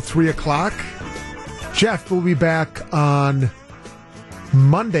until 3 o'clock. Jeff will be back on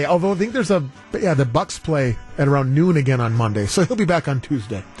Monday, although I think there's the Bucks play at around noon again on Monday, so he'll be back on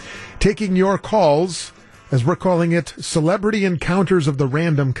Tuesday. Taking your calls, as we're calling it, celebrity encounters of the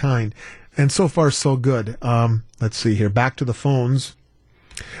random kind. And so far, so good. Let's see here. Back to the phones.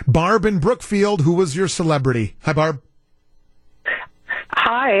 Barb in Brookfield, who was your celebrity? Hi, Barb.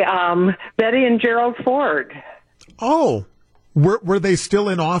 Hi, Betty and Gerald Ford. Oh, were they still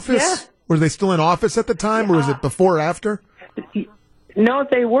in office? Yeah. Were they still in office at the time, or was it before or after? No,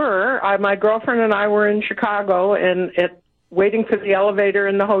 they were. My girlfriend and I were in Chicago and waiting for the elevator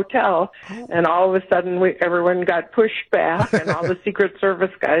in the hotel, and all of a sudden everyone got pushed back, and all the Secret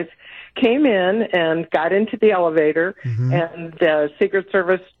Service guys came in and got into the elevator, and the Secret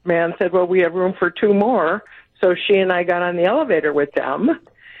Service man said, well, we have room for 2 more. So she and I got on the elevator with them,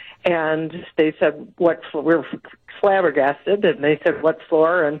 and they said, what floor? We were flabbergasted, and they said, what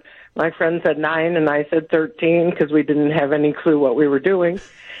floor? And my friend said 9, and I said 13 because we didn't have any clue what we were doing.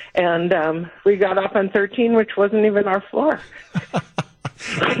 And we got off on 13, which wasn't even our floor.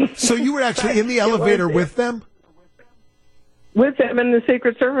 So you were actually in the elevator with them? With them and the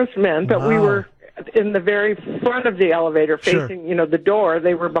Secret Service men, but we were in the very front of the elevator facing, the door.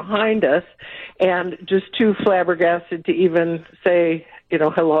 They were behind us, and just too flabbergasted to even say,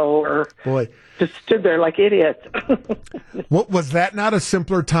 hello, or just stood there like idiots. What was that not a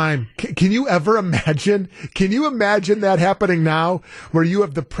simpler time? Can you ever imagine? Can you imagine that happening now, where you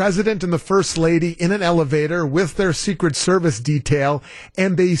have the president and the first lady in an elevator with their Secret Service detail,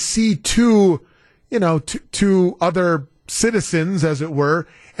 and they see two other citizens, as it were,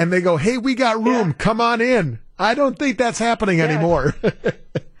 and they go, hey, we got room, come on in. I don't think that's happening anymore.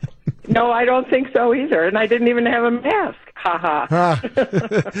 No, I don't think so either, and I didn't even have a mask. Ha ha.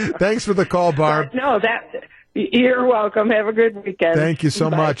 Thanks for the call, Barb. You're welcome. Have a good weekend. Thank you so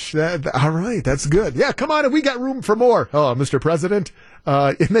much. All right, that's good. Yeah, come on in. We got room for more. Oh, Mr. President.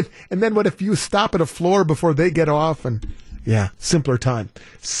 And then what if you stop at a floor before they get off? And simpler time.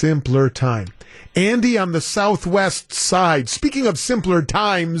 Simpler time. Andy on the southwest side. Speaking of simpler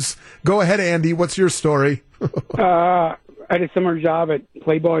times, go ahead, Andy. What's your story? I had a summer job at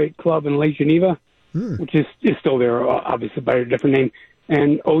Playboy Club in Lake Geneva, which is still there, obviously by a different name.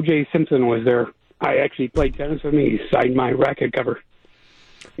 And O.J. Simpson was there. I actually played tennis with me. He signed my racket cover.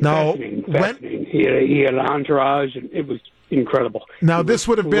 Now, fascinating. He had an entourage, and it was incredible. Now, this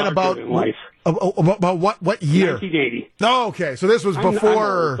would have been about what year? 1980. Oh, okay. So this was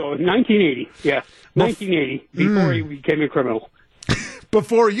before... So 1980, yeah. 1980, before he became a criminal.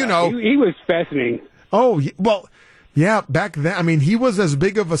 Before, He was fascinating. Oh, well... Yeah, back then, I mean, he was as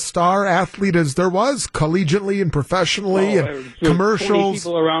big of a star athlete as there was, collegiately and professionally, and commercials. 20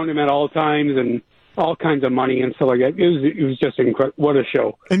 people around him at all times, and all kinds of money and stuff like that. It was just incredible. What a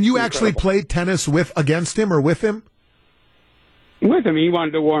show! And you actually played tennis against him or with him? With him, he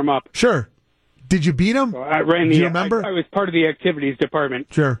wanted to warm up. Sure. Did you beat him? So I ran the. Do you remember? I was part of the activities department.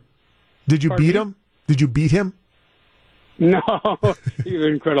 Sure. Did you beat him? Did you beat him? No, he's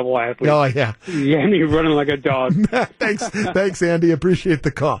an incredible athlete. Oh, yeah. Yeah, and he's running like a dog. Thanks, Andy. Appreciate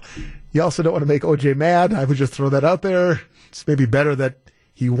the call. You also don't want to make OJ mad. I would just throw that out there. It's maybe better that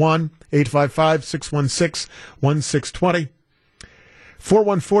he won. 855-616-1620.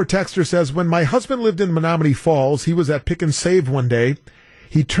 414 texter says, when my husband lived in Menominee Falls, he was at Pick and Save one day.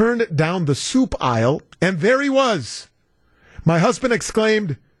 He turned down the soup aisle, and there he was. My husband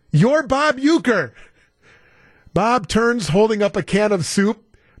exclaimed, "You're Bob Euchre." Bob turns, holding up a can of soup,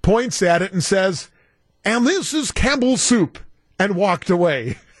 points at it and says, "And this is Campbell's soup," and walked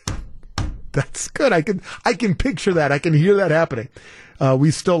away. That's good. I can picture that. I can hear that happening. We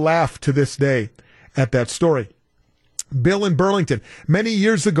still laugh to this day at that story. Bill in Burlington. Many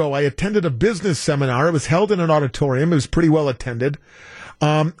years ago, I attended a business seminar. It was held in an auditorium. It was pretty well attended.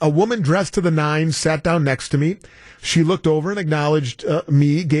 A woman dressed to the nines sat down next to me. She looked over and acknowledged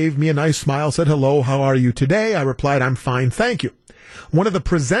me, gave me a nice smile, said, "Hello, how are you today?" I replied, "I'm fine, thank you." One of the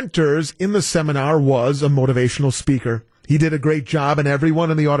presenters in the seminar was a motivational speaker. He did a great job, and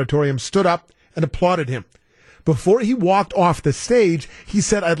everyone in the auditorium stood up and applauded him. Before he walked off the stage, he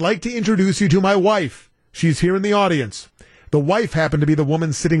said, "I'd like to introduce you to my wife. She's here in the audience." The wife happened to be the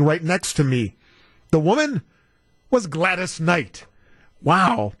woman sitting right next to me. The woman was Gladys Knight.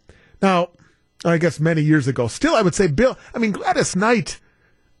 Wow. Now, I guess many years ago. Still, I would say, Bill, Gladys Knight.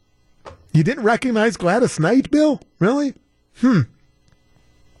 You didn't recognize Gladys Knight, Bill? Really?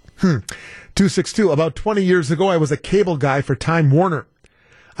 262. About 20 years ago, I was a cable guy for Time Warner.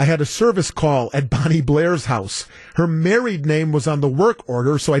 I had a service call at Bonnie Blair's house. Her married name was on the work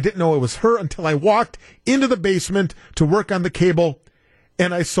order, so I didn't know it was her until I walked into the basement to work on the cable,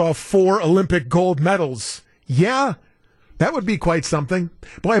 and I saw 4 Olympic gold medals. Yeah, that would be quite something.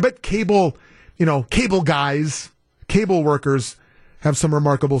 Boy, I bet cable guys, cable workers have some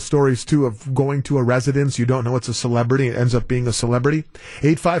remarkable stories, too, of going to a residence. You don't know it's a celebrity. It ends up being a celebrity.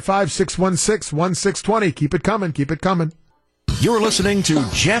 855-616-1620. Keep it coming. Keep it coming. You're listening to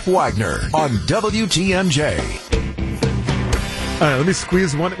Jeff Wagner on WTMJ. All right, let me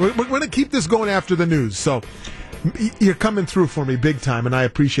squeeze one. We're going to keep this going after the news, so you're coming through for me big time, and I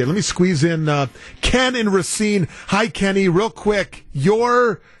appreciate it. Let me squeeze in Ken in Racine. Hi, Kenny. Real quick,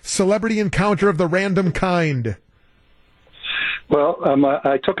 your celebrity encounter of the random kind. Well,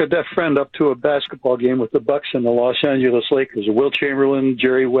 I took a deaf friend up to a basketball game with the Bucks and the Los Angeles Lakers. Will Chamberlain,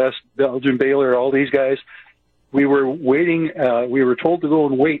 Jerry West, Belgian Baylor, all these guys. We were waiting. We were told to go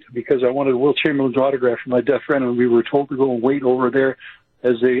and wait because I wanted Will Chamberlain's autograph for my deaf friend, and we were told to go and wait over there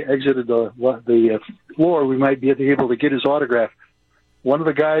as they exited the floor. We might be able to get his autograph. One of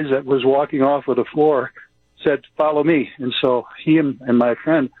the guys that was walking off of the floor said, "Follow me," and so he and my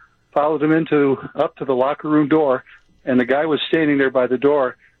friend followed him up to the locker room door. And the guy was standing there by the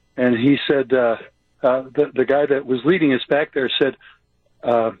door, and he said, the guy that was leading us back there said,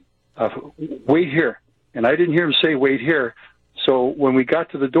 "Wait here." And I didn't hear him say, "Wait here." So when we got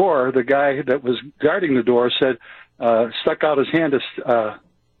to the door, the guy that was guarding the door said, stuck out his hand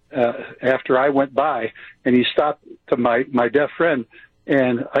after I went by, and he stopped to my deaf friend.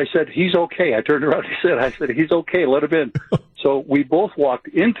 And I said, "He's okay." I turned around. I said, "He's okay. Let him in." So we both walked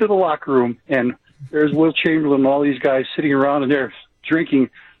into the locker room, and there's Will Chamberlain and all these guys sitting around, and they're drinking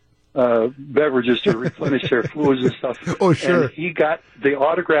beverages to replenish their fluids and stuff. Oh, sure. And he got the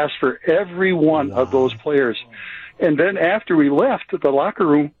autographs for every one of those players. And then after we left the locker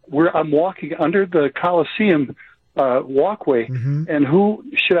room, I'm walking under the Coliseum walkway, and who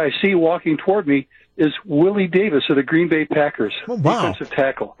should I see walking toward me is Willie Davis of the Green Bay Packers, defensive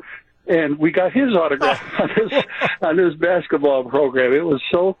tackle. And we got his autograph on his basketball program. It was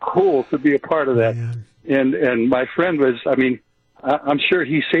so cool to be a part of that. And my friend was, I'm sure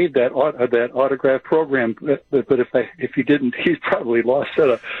he saved that autograph program, but if he didn't, he's probably lost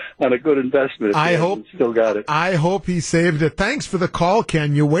on a good investment. I hope still got it. I hope he saved it. Thanks for the call,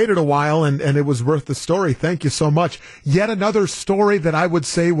 Ken. You waited a while, and it was worth the story. Thank you so much. Yet another story that I would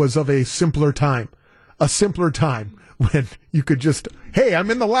say was of a simpler time when you could just, hey, I'm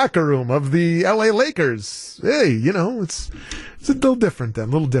in the locker room of the L.A. Lakers. Hey, it's a little different then,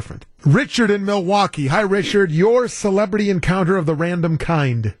 a little different. Richard in Milwaukee. Hi, Richard. Your celebrity encounter of the random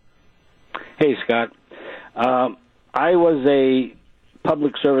kind. Hey, Scott. I was a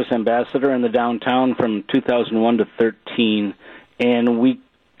public service ambassador in the downtown from 2001 to 13, and we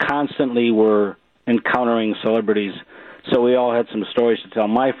constantly were encountering celebrities, so we all had some stories to tell.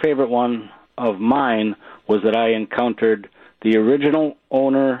 My favorite one of mine was that I encountered the original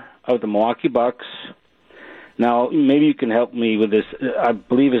owner of the Milwaukee Bucks. Now, maybe you can help me with this. I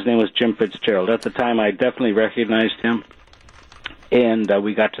believe his name was Jim Fitzgerald. At the time, I definitely recognized him, and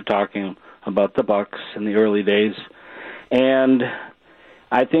we got to talking about the Bucks in the early days. And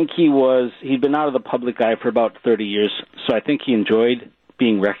I think he'd been out of the public eye for about 30 years, so I think he enjoyed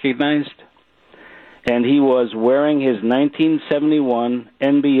being recognized. And he was wearing his 1971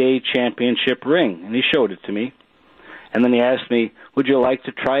 NBA championship ring, and he showed it to me. And then he asked me, "Would you like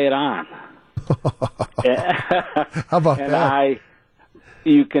to try it on?" How about and that?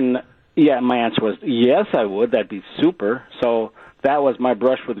 My answer was, yes, I would. That'd be super. So that was my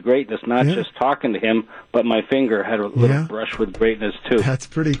brush with greatness, not just talking to him, but my finger had a little brush with greatness, too. That's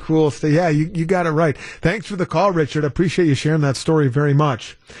pretty cool. So, yeah, you got it right. Thanks for the call, Richard. I appreciate you sharing that story very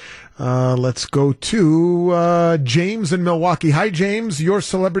much. Let's go to James in Milwaukee. Hi, James. Your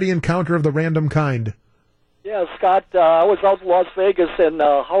celebrity encounter of the random kind. Yeah, Scott, I was out in Las Vegas, and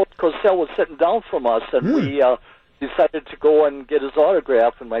Howard Cosell was sitting down from us, and we decided to go and get his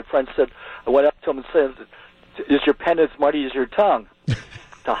autograph. And my friend said, I went up to him and said, "Is your pen as muddy as your tongue?"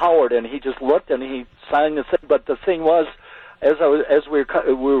 to Howard, and he just looked and he signed the thing. But the thing was, as we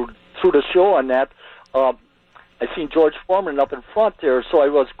were through the show on that, I seen George Foreman up in front there, so I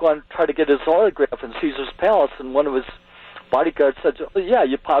was going to try to get his autograph in Caesar's Palace, and one of his bodyguard said, "Yeah,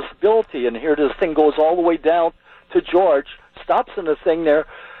 your possibility." And here this thing goes all the way down to George, stops in the thing there,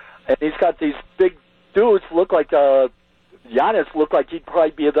 and he's got these big dudes, look like Giannis looked like he'd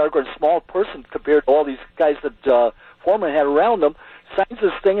probably be a dark and small person compared to all these guys that Foreman had around him. Signs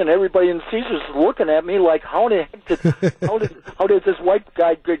this thing, and everybody in Caesars is looking at me like, how the heck did this white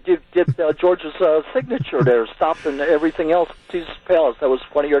guy get George's signature there, stopping everything else at Caesar's Palace? That was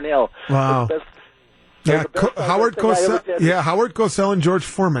funnier than hell. Wow. Yeah, Howard Cosell and George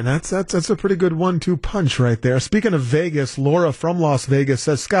Foreman. That's a pretty good 1-2 punch right there. Speaking of Vegas, Laura from Las Vegas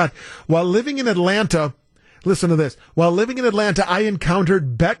says, Scott, while living in Atlanta, listen to this. While living in Atlanta, I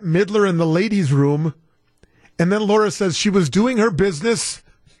encountered Bette Midler in the ladies' room. And then Laura says she was doing her business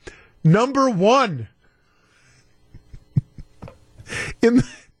number one in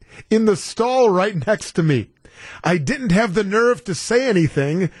the stall right next to me. I didn't have the nerve to say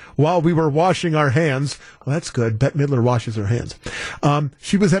anything while we were washing our hands. Well, that's good. Bette Midler washes her hands.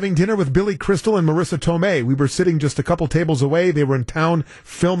 She was having dinner with Billy Crystal and Marissa Tomei. We were sitting just a couple tables away. They were in town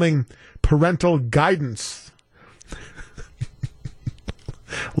filming Parental Guidance.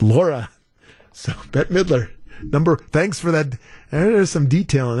 Laura. So, Bette Midler. Thanks for that. There's some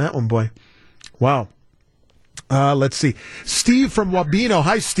detail in that one, boy. Wow. Let's see. Steve from Wabeno.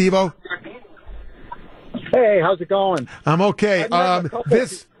 Hi, Steve-O. Hey, how's it going? I'm okay.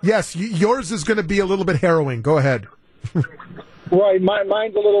 Yours is going to be a little bit harrowing. Go ahead. Right,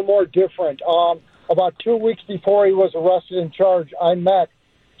 mine's a little more different. About 2 weeks before he was arrested and charged, I met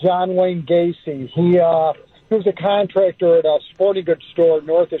John Wayne Gacy. He was a contractor at a sporting goods store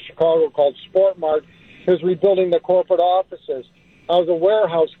north of Chicago called Sport Mart. He was rebuilding the corporate offices. I was a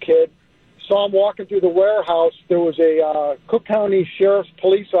warehouse kid. Saw him walking through the warehouse. There was a Cook County Sheriff's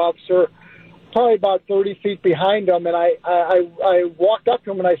police officer probably about 30 feet behind him, and I walked up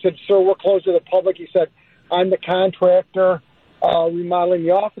to him and I said, "Sir, we're closed to the public." He said, "I'm the contractor remodeling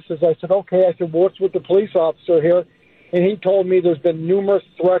the offices." I said, "Okay." I said, "What's with the police officer here?" And he told me there's been numerous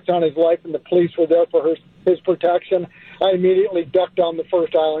threats on his life, and the police were there for his protection. I immediately ducked down the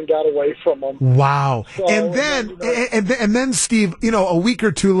first aisle and got away from him. Wow! So, and then Steve, a week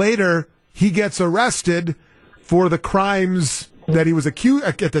or two later, he gets arrested for the crimes that he was at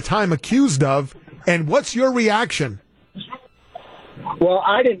the time accused of. And what's your reaction? Well,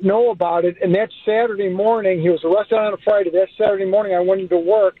 I didn't know about it, and that Saturday morning, he was arrested on a Friday. That Saturday morning, I went into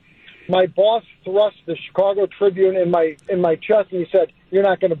work. My boss thrust the Chicago Tribune in my chest, and he said, "You're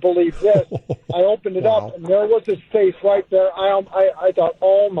not going to believe this." I opened it up, and there was his face right there. I thought,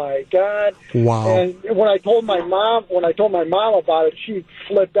 "Oh my God!" Wow! And when I told my mom about it, she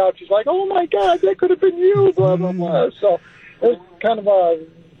flipped out. She's like, "Oh my God, that could have been you!" Blah blah blah. So it was kind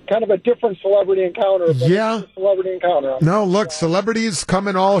of a different celebrity encounter. But yeah, it's a celebrity encounter. No, look, celebrities come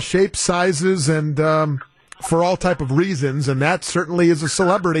in all shapes, sizes, and for all type of reasons, and that certainly is a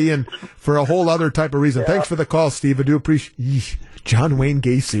celebrity, and for a whole other type of reason. Yeah. Thanks for the call, Steve. I do appreciate John Wayne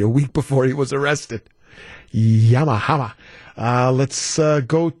Gacy a week before he was arrested. Yamahama. Let's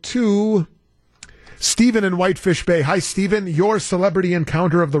go to Stephen in Whitefish Bay. Hi, Stephen. Your celebrity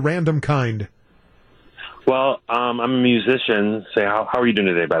encounter of the random kind. Well, I'm a musician. How are you doing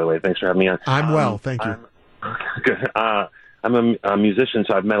today, by the way? Thanks for having me on. I'm well, thank you. Good. I'm a musician,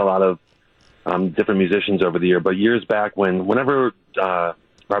 so I've met a lot of different musicians over the year. But years back, whenever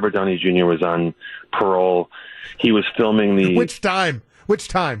Robert Downey Jr. was on parole, he was filming the... Which time?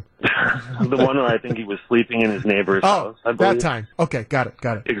 The one where I think he was sleeping in his neighbor's house. I believe. That time. Okay, got it.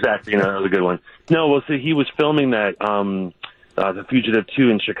 Exactly. That was a good one. No, well, see, he was filming that... The Fugitive 2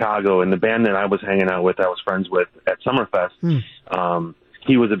 in Chicago, and the band that I was hanging out with, I was friends with at Summerfest,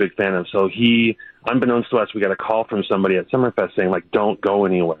 he was a big fan of. So unbeknownst to us, we got a call from somebody at Summerfest saying, like, don't go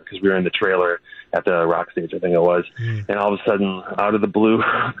anywhere, because we were in the trailer at the rock stage, I think it was. And all of a sudden, out of the blue,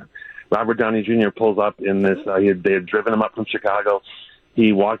 Robert Downey Jr. pulls up in this, they had driven him up from Chicago.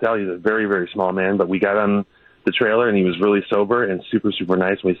 He walked out. He's a very, very small man, but we got on the trailer, and he was really sober and super, super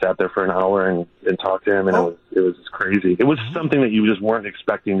nice. We sat there for an hour and talked to him, and it was just crazy. It was something that you just weren't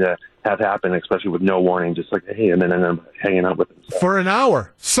expecting to have happen, especially with no warning, just like, hey, and then ended up hanging out with him. So. For an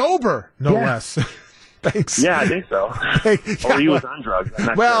hour. Sober, no less. Thanks. Yeah, I think so. Or he was on drugs.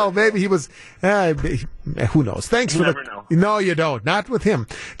 Well, maybe he was. Who knows? Thanks for never know. No, you don't. Not with him.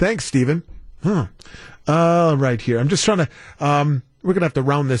 Thanks, Stephen. Right here. I'm just trying to... we're going to have to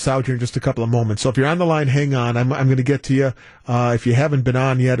round this out here in just a couple of moments. So if you're on the line, hang on. I'm going to get to you. If you haven't been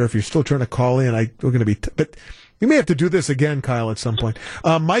on yet, or if you're still trying to call in, we're going to be... but we may have to do this again, Kyle, at some point.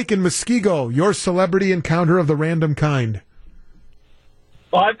 Mike in Muskego, your celebrity encounter of the random kind.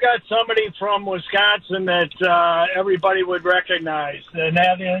 Well, I've got somebody from Wisconsin that everybody would recognize, and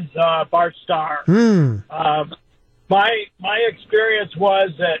that is Bart Starr. My experience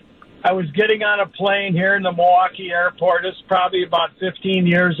was that I was getting on a plane here in the Milwaukee airport. It's probably about 15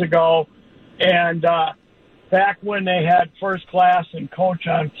 years ago, and back when they had first class and coach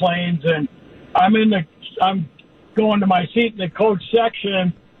on planes, and I'm going to my seat in the coach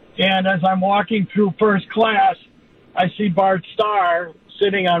section, and as I'm walking through first class, I see Bart Starr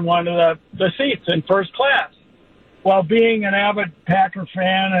sitting on one of the seats in first class. Well, being an avid Packer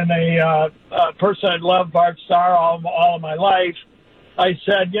fan and a person that loved Bart Starr all of my life, I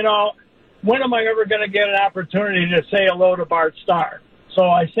said, when am I ever going to get an opportunity to say hello to Bart Starr? So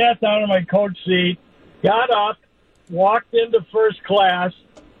I sat down in my coach seat, got up, walked into first class,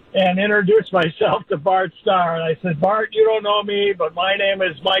 and introduced myself to Bart Starr. And I said, Bart, you don't know me, but my name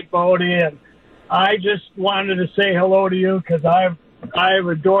is Mike Bodie, and I just wanted to say hello to you because I've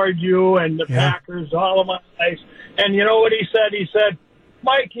adored you and the Packers all of my life. And you know what he said? He said,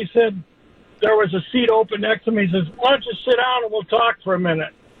 Mike, he said, there was a seat open next to me. He says, why don't you sit down and we'll talk for a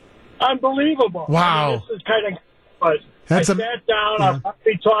minute? Unbelievable. Wow. I mean, this is kind of... I sat down. I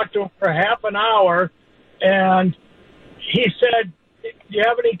probably talked to him for half an hour, and he said, do you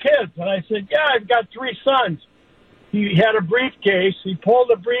have any kids? And I said, yeah, I've got 3 sons. He had a briefcase. He pulled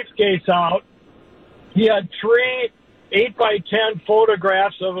the briefcase out. He had 3 8x10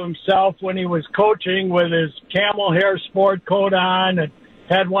 photographs of himself when he was coaching with his camel hair sport coat on, and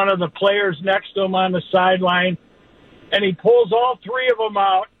had one of the players next to him on the sideline. And he pulls all 3 of them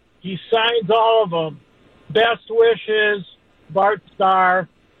out. He signs all of them. Best wishes, Bart Starr,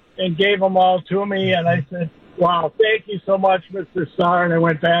 and gave them all to me. And I said, wow, thank you so much, Mr. Starr. And I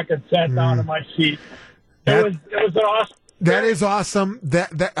went back and sat down in my seat. It was an awesome. That is awesome.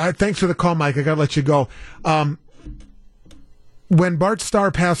 Thanks for the call, Mike. I got to let you go. When Bart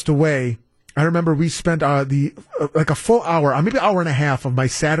Starr passed away, I remember we spent like a full hour, maybe an hour and a half of my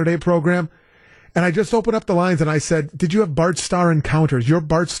Saturday program. And I just opened up the lines and I said, did you have Bart Starr encounters, your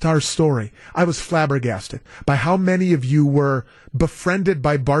Bart Starr story? I was flabbergasted by how many of you were befriended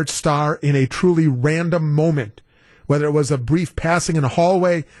by Bart Starr in a truly random moment, whether it was a brief passing in a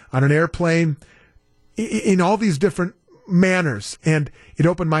hallway, on an airplane, in all these different manners. And it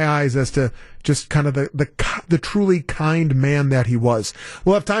opened my eyes as to just kind of the truly kind man that he was.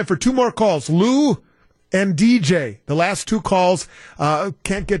 We'll have time for 2 more calls. Lou and DJ, the last 2 calls,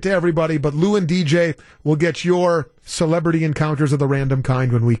 can't get to everybody, but Lou and DJ will get your celebrity encounters of the random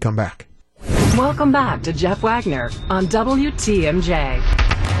kind when we come back. Welcome back to Jeff Wagner on WTMJ.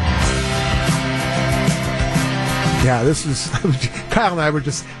 Yeah, this is, Kyle and I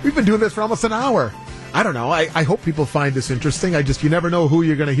we've been doing this for almost an hour. I don't know, I hope people find this interesting. You never know who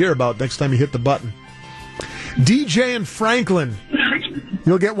you're going to hear about next time you hit the button. DJ and Franklin,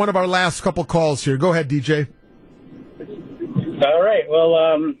 you'll get one of our last couple calls here. Go ahead, DJ. All right. Well,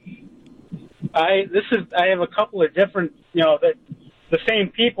 I have a couple of different, the same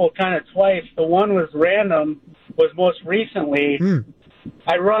people kind of twice. The one was random. Was most recently.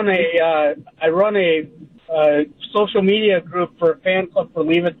 I run a social media group for a fan club for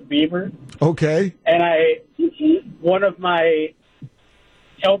Leave It to Beaver. Okay. And one of my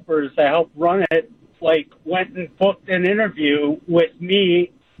helpers that helped run it, went and booked an interview with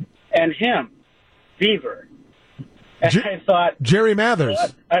me and him, Beaver. And I thought... Jerry Mathers.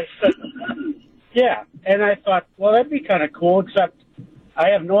 I said, yeah. And I thought, well, that'd be kind of cool, except I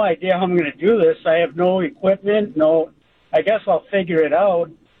have no idea how I'm going to do this. I have no equipment. I guess I'll figure it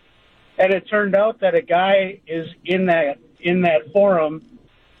out. And it turned out that a guy is in that forum,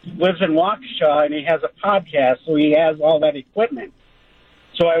 lives in Waukesha, and he has a podcast, so he has all that equipment.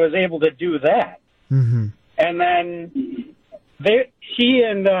 So I was able to do that. Mm-hmm. And then I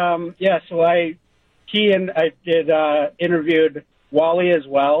interviewed Wally as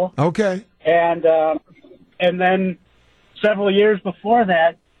well. Okay. And then several years before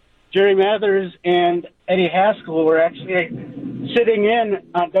that, Jerry Mathers and Eddie Haskell were actually sitting in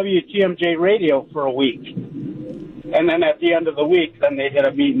on WTMJ radio for a week. And then at the end of the week, then they did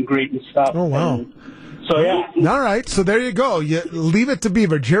a meet and greet and stuff. Oh, wow. And so, yeah. All right. So there you go. You Leave It to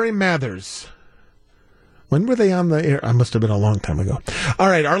Beaver, Jerry Mathers. When were they on the air? I must have been a long time ago. All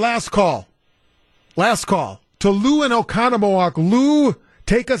right. Our last call. To Lou in Oconomowoc. Lou,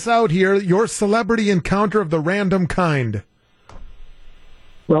 take us out here. Your celebrity encounter of the random kind.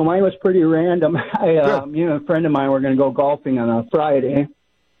 Well, mine was pretty random. Me and a friend of mine were going to go golfing on a Friday,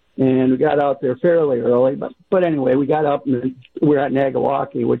 and we got out there fairly early. But anyway, we got up, and we're at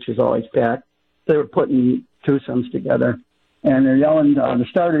Nagawaki, which is always packed. They were putting twosomes together, and they're yelling, the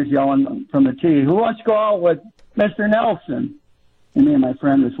starter's yelling from the tee, who wants to go out with Mr. Nelson? And me and my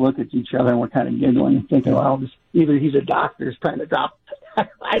friend just look at each other, and we're kind of giggling, thinking, well, either he's a doctor, he's trying to drop.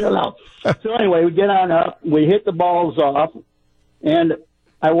 I don't know. So anyway, we get on up, we hit the balls off, and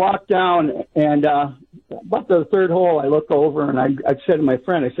I walk down, and about the third hole, I look over, and I said to my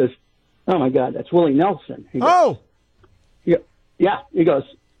friend, I says, "Oh my God, that's Willie Nelson." He goes, "Oh, yeah." He goes,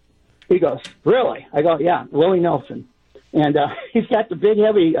 "Really?" I go, "Yeah, Willie Nelson." And he's got the big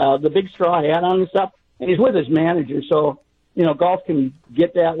heavy, the big straw hat on and stuff, and he's with his manager, so golf can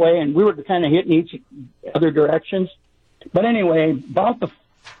get that way. And we were kind of hitting each other directions. But anyway, about the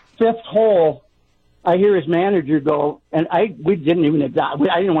fifth hole, I hear his manager go, and I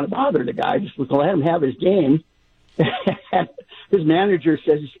didn't want to bother the guy, just let him have his game. And his manager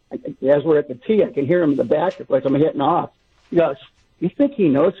says, as we're at the tee, I can hear him in the back, like I'm hitting off. He goes, "You think he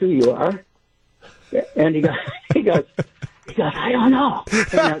knows who you are?" And he goes, "I don't know."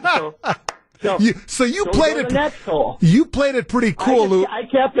 So you played it. The next hole. You played it pretty cool, Lou. I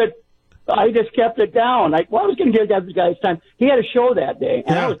just kept it down. I was going to give the guy's time. He had a show that day,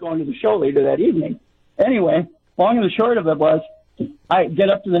 and I was going to the show later that evening. Anyway, long and the short of it was, I get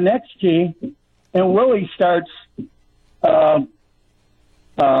up to the next tee, and Willie starts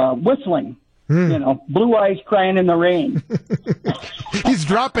whistling. Blue Eyes Crying in the Rain. He's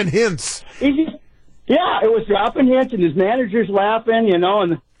dropping hints. It was dropping hints, and his manager's laughing,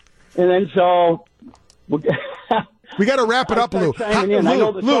 and then so we got to wrap it up, Lou.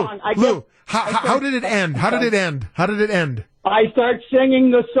 Lou, how did it end? How did it end? I start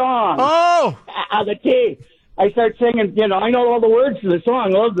singing the song. Oh, on the tee. I start singing. I know all the words to the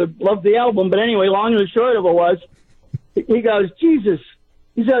song. Love the album. But anyway, long and the short of it was, he goes, "Jesus."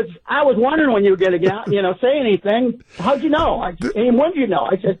 He says, "I was wondering when you were going to say anything. How'd you know?" When did you know?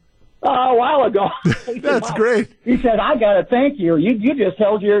 I said, "A while ago." That's great. He said, "I got to thank you. You just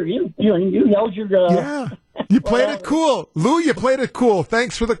held your you held your yeah. You played it cool, Lou. You played it cool.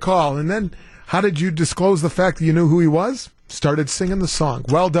 Thanks for the call. And then, how did you disclose the fact that you knew who he was? Started singing the song.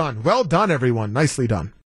 Well done, everyone. Nicely done.